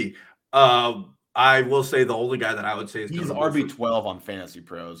 Maybe. I will say the only guy that I would say is he's RB12 on Fantasy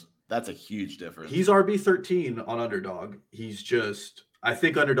Pros. That's a huge difference. He's RB13 on Underdog. He's just, I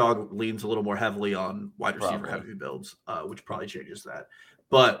think Underdog leans a little more heavily on wide receiver heavy builds, which probably changes that.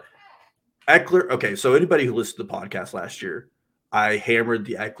 But Ekeler, okay, so anybody who listened to the podcast last year, I hammered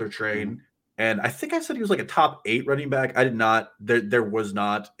the Ekeler train. Mm-hmm. And I think I said he was like a top 8 running back. I did not. There was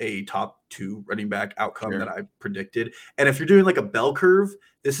not a top 2 running back outcome that I predicted. And if you're doing like a bell curve,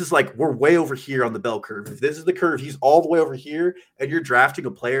 this is like we're way over here on the bell curve. If this is the curve, he's all the way over here, and you're drafting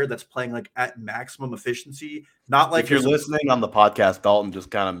a player that's playing like at maximum efficiency. Not like if you're listening on the podcast, Dalton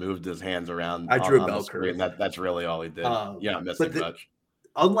just kind of moved his hands around. I drew a bell curve. That's really all he did. You're not missing much.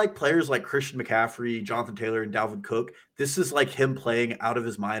 Unlike players like Christian McCaffrey, Jonathan Taylor, and Dalvin Cook, this is like him playing out of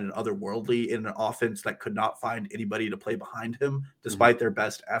his mind and otherworldly in an offense that could not find anybody to play behind him despite their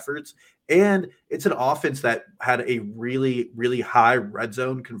best efforts. And it's an offense that had a really, really high red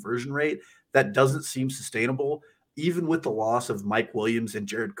zone conversion rate that doesn't seem sustainable. Even with the loss of Mike Williams and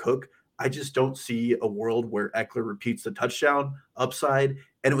Jared Cook, I just don't see a world where Ekeler repeats the touchdown upside.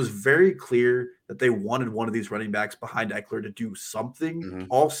 And it was very clear that they wanted one of these running backs behind Ekeler to do something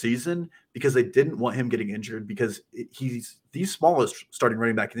all season because they didn't want him getting injured because he's the smallest starting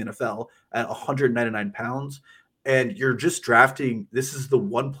running back in the NFL at 199 pounds. And you're just drafting. This is the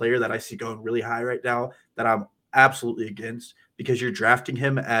one player that I see going really high right now that I'm absolutely against because you're drafting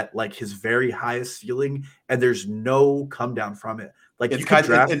him at like his very highest ceiling and there's no come down from it. Like it's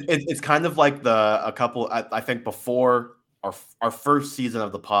kind of like I think before our first season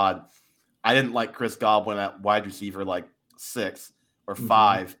of the pod, I didn't like Chris Godwin at wide receiver like 6 or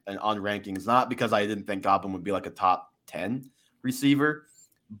 5 and on rankings, not because I didn't think Godwin would be like a top 10 receiver,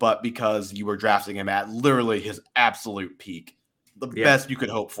 but because you were drafting him at literally his absolute peak. The best you could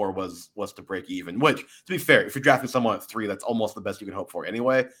hope for was to break even, which, to be fair, if you're drafting someone at 3, that's almost the best you could hope for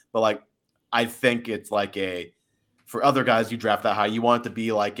anyway. But like, I think it's like for other guys you draft that high, you want it to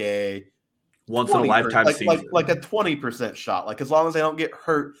be like a once in a lifetime season, like a 20% shot. Like as long as they don't get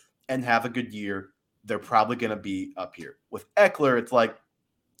hurt and have a good year, they're probably going to be up here. With Ekeler, it's like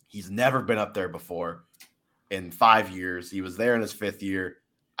he's never been up there before in 5 years. He was there in his 5th year.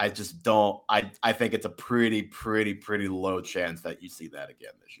 I just don't. I think it's a pretty low chance that you see that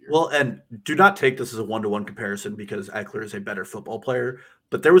again this year. Well, and do not take this as a 1-to-1 comparison because Ekeler is a better football player.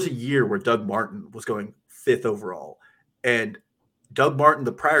 But there was a year where Doug Martin was going 5th overall, and Doug Martin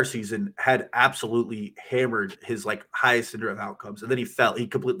the prior season had absolutely hammered his like highest ender of outcomes, and then he fell.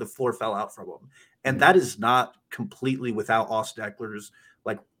 The floor fell out from him, and that is not completely without Austin Eckler's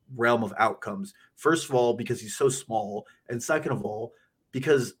like realm of outcomes. First of all, because he's so small, and second of all,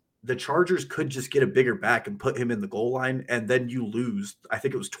 because the Chargers could just get a bigger back and put him in the goal line, and then you lose. I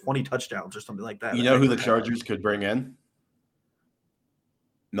think it was 20 touchdowns or something like that. You know who the Chargers could bring in?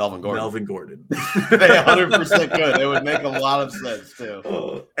 Melvin Gordon. They 100% could. It would make a lot of sense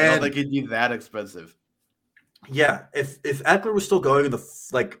too. I don't think he'd be that expensive. Yeah, if Ekeler was still going in the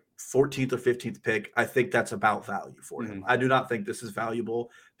 14th or 15th pick, I think that's about value for him. I do not think this is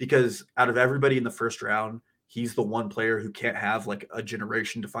valuable because out of everybody in the first round, he's the one player who can't have like a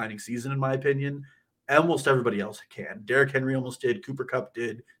generation-defining season, in my opinion. Almost everybody else can. Derrick Henry almost did. Cooper Kupp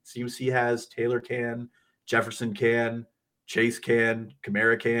did. Seems he has. Taylor can. Jefferson can. Chase can.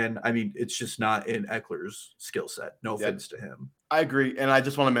 Kamara can. I mean, it's just not in Eckler's skill set. No offense to him. I agree. And I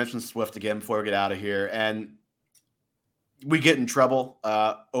just want to mention Swift again before we get out of here. And we get in trouble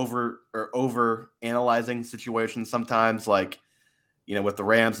over analyzing situations sometimes, like, with the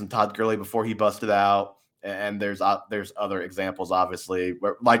Rams and Todd Gurley before he busted out. And there's other examples, obviously,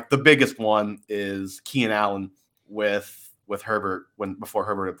 where like the biggest one is Keenan Allen with Herbert before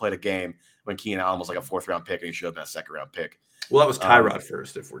Herbert had played a game when Keenan Allen was like a 4th-round pick and he should have been a 2nd-round pick. Well, that was Tyrod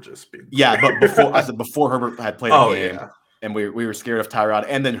first, if we're just being but before Herbert had played a game, and we were scared of Tyrod,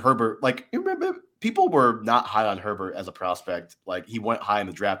 and then Herbert, like, you remember, people were not high on Herbert as a prospect. Like, he went high in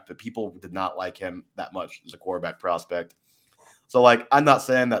the draft, but people did not like him that much as a quarterback prospect. So, like, I'm not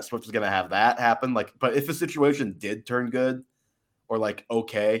saying that Swift is going to have that happen. Like, but if the situation did turn good or like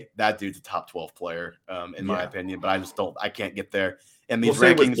okay, that dude's a top 12 player, in my opinion. But I can't get there. And these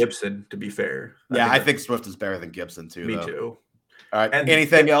rankings, with Gibson, to be fair. I think Swift is better than Gibson too. Me too. All right. And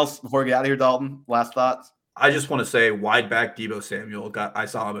anything else before we get out of here, Dalton? Last thoughts? I just want to say wide back Deebo Samuel. I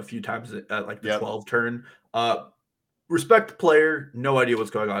saw him a few times at like the 12 turn. Respect the player. No idea what's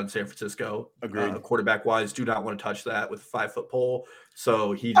going on in San Francisco. Agreed. Quarterback wise, do not want to touch that with a 5-foot pole.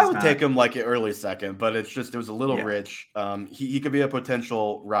 So I would take him like an early second, but it was a little rich. He could be a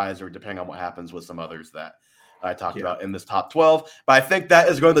potential riser depending on what happens with some others that I talked about in this top 12. But I think that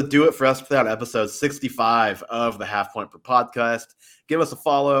is going to do it for us today on episode 65 of the Half Point Per Podcast. Give us a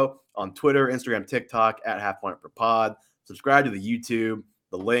follow on Twitter, Instagram, TikTok at Half Point Per Pod. Subscribe to the YouTube.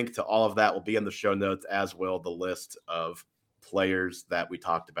 The link to all of that will be in the show notes, as will the list of players that we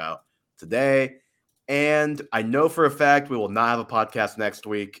talked about today. And I know for a fact we will not have a podcast next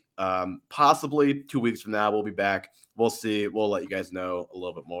week. Possibly 2 weeks from now, we'll be back. We'll see. We'll let you guys know a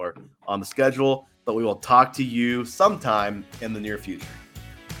little bit more on the schedule, but we will talk to you sometime in the near future.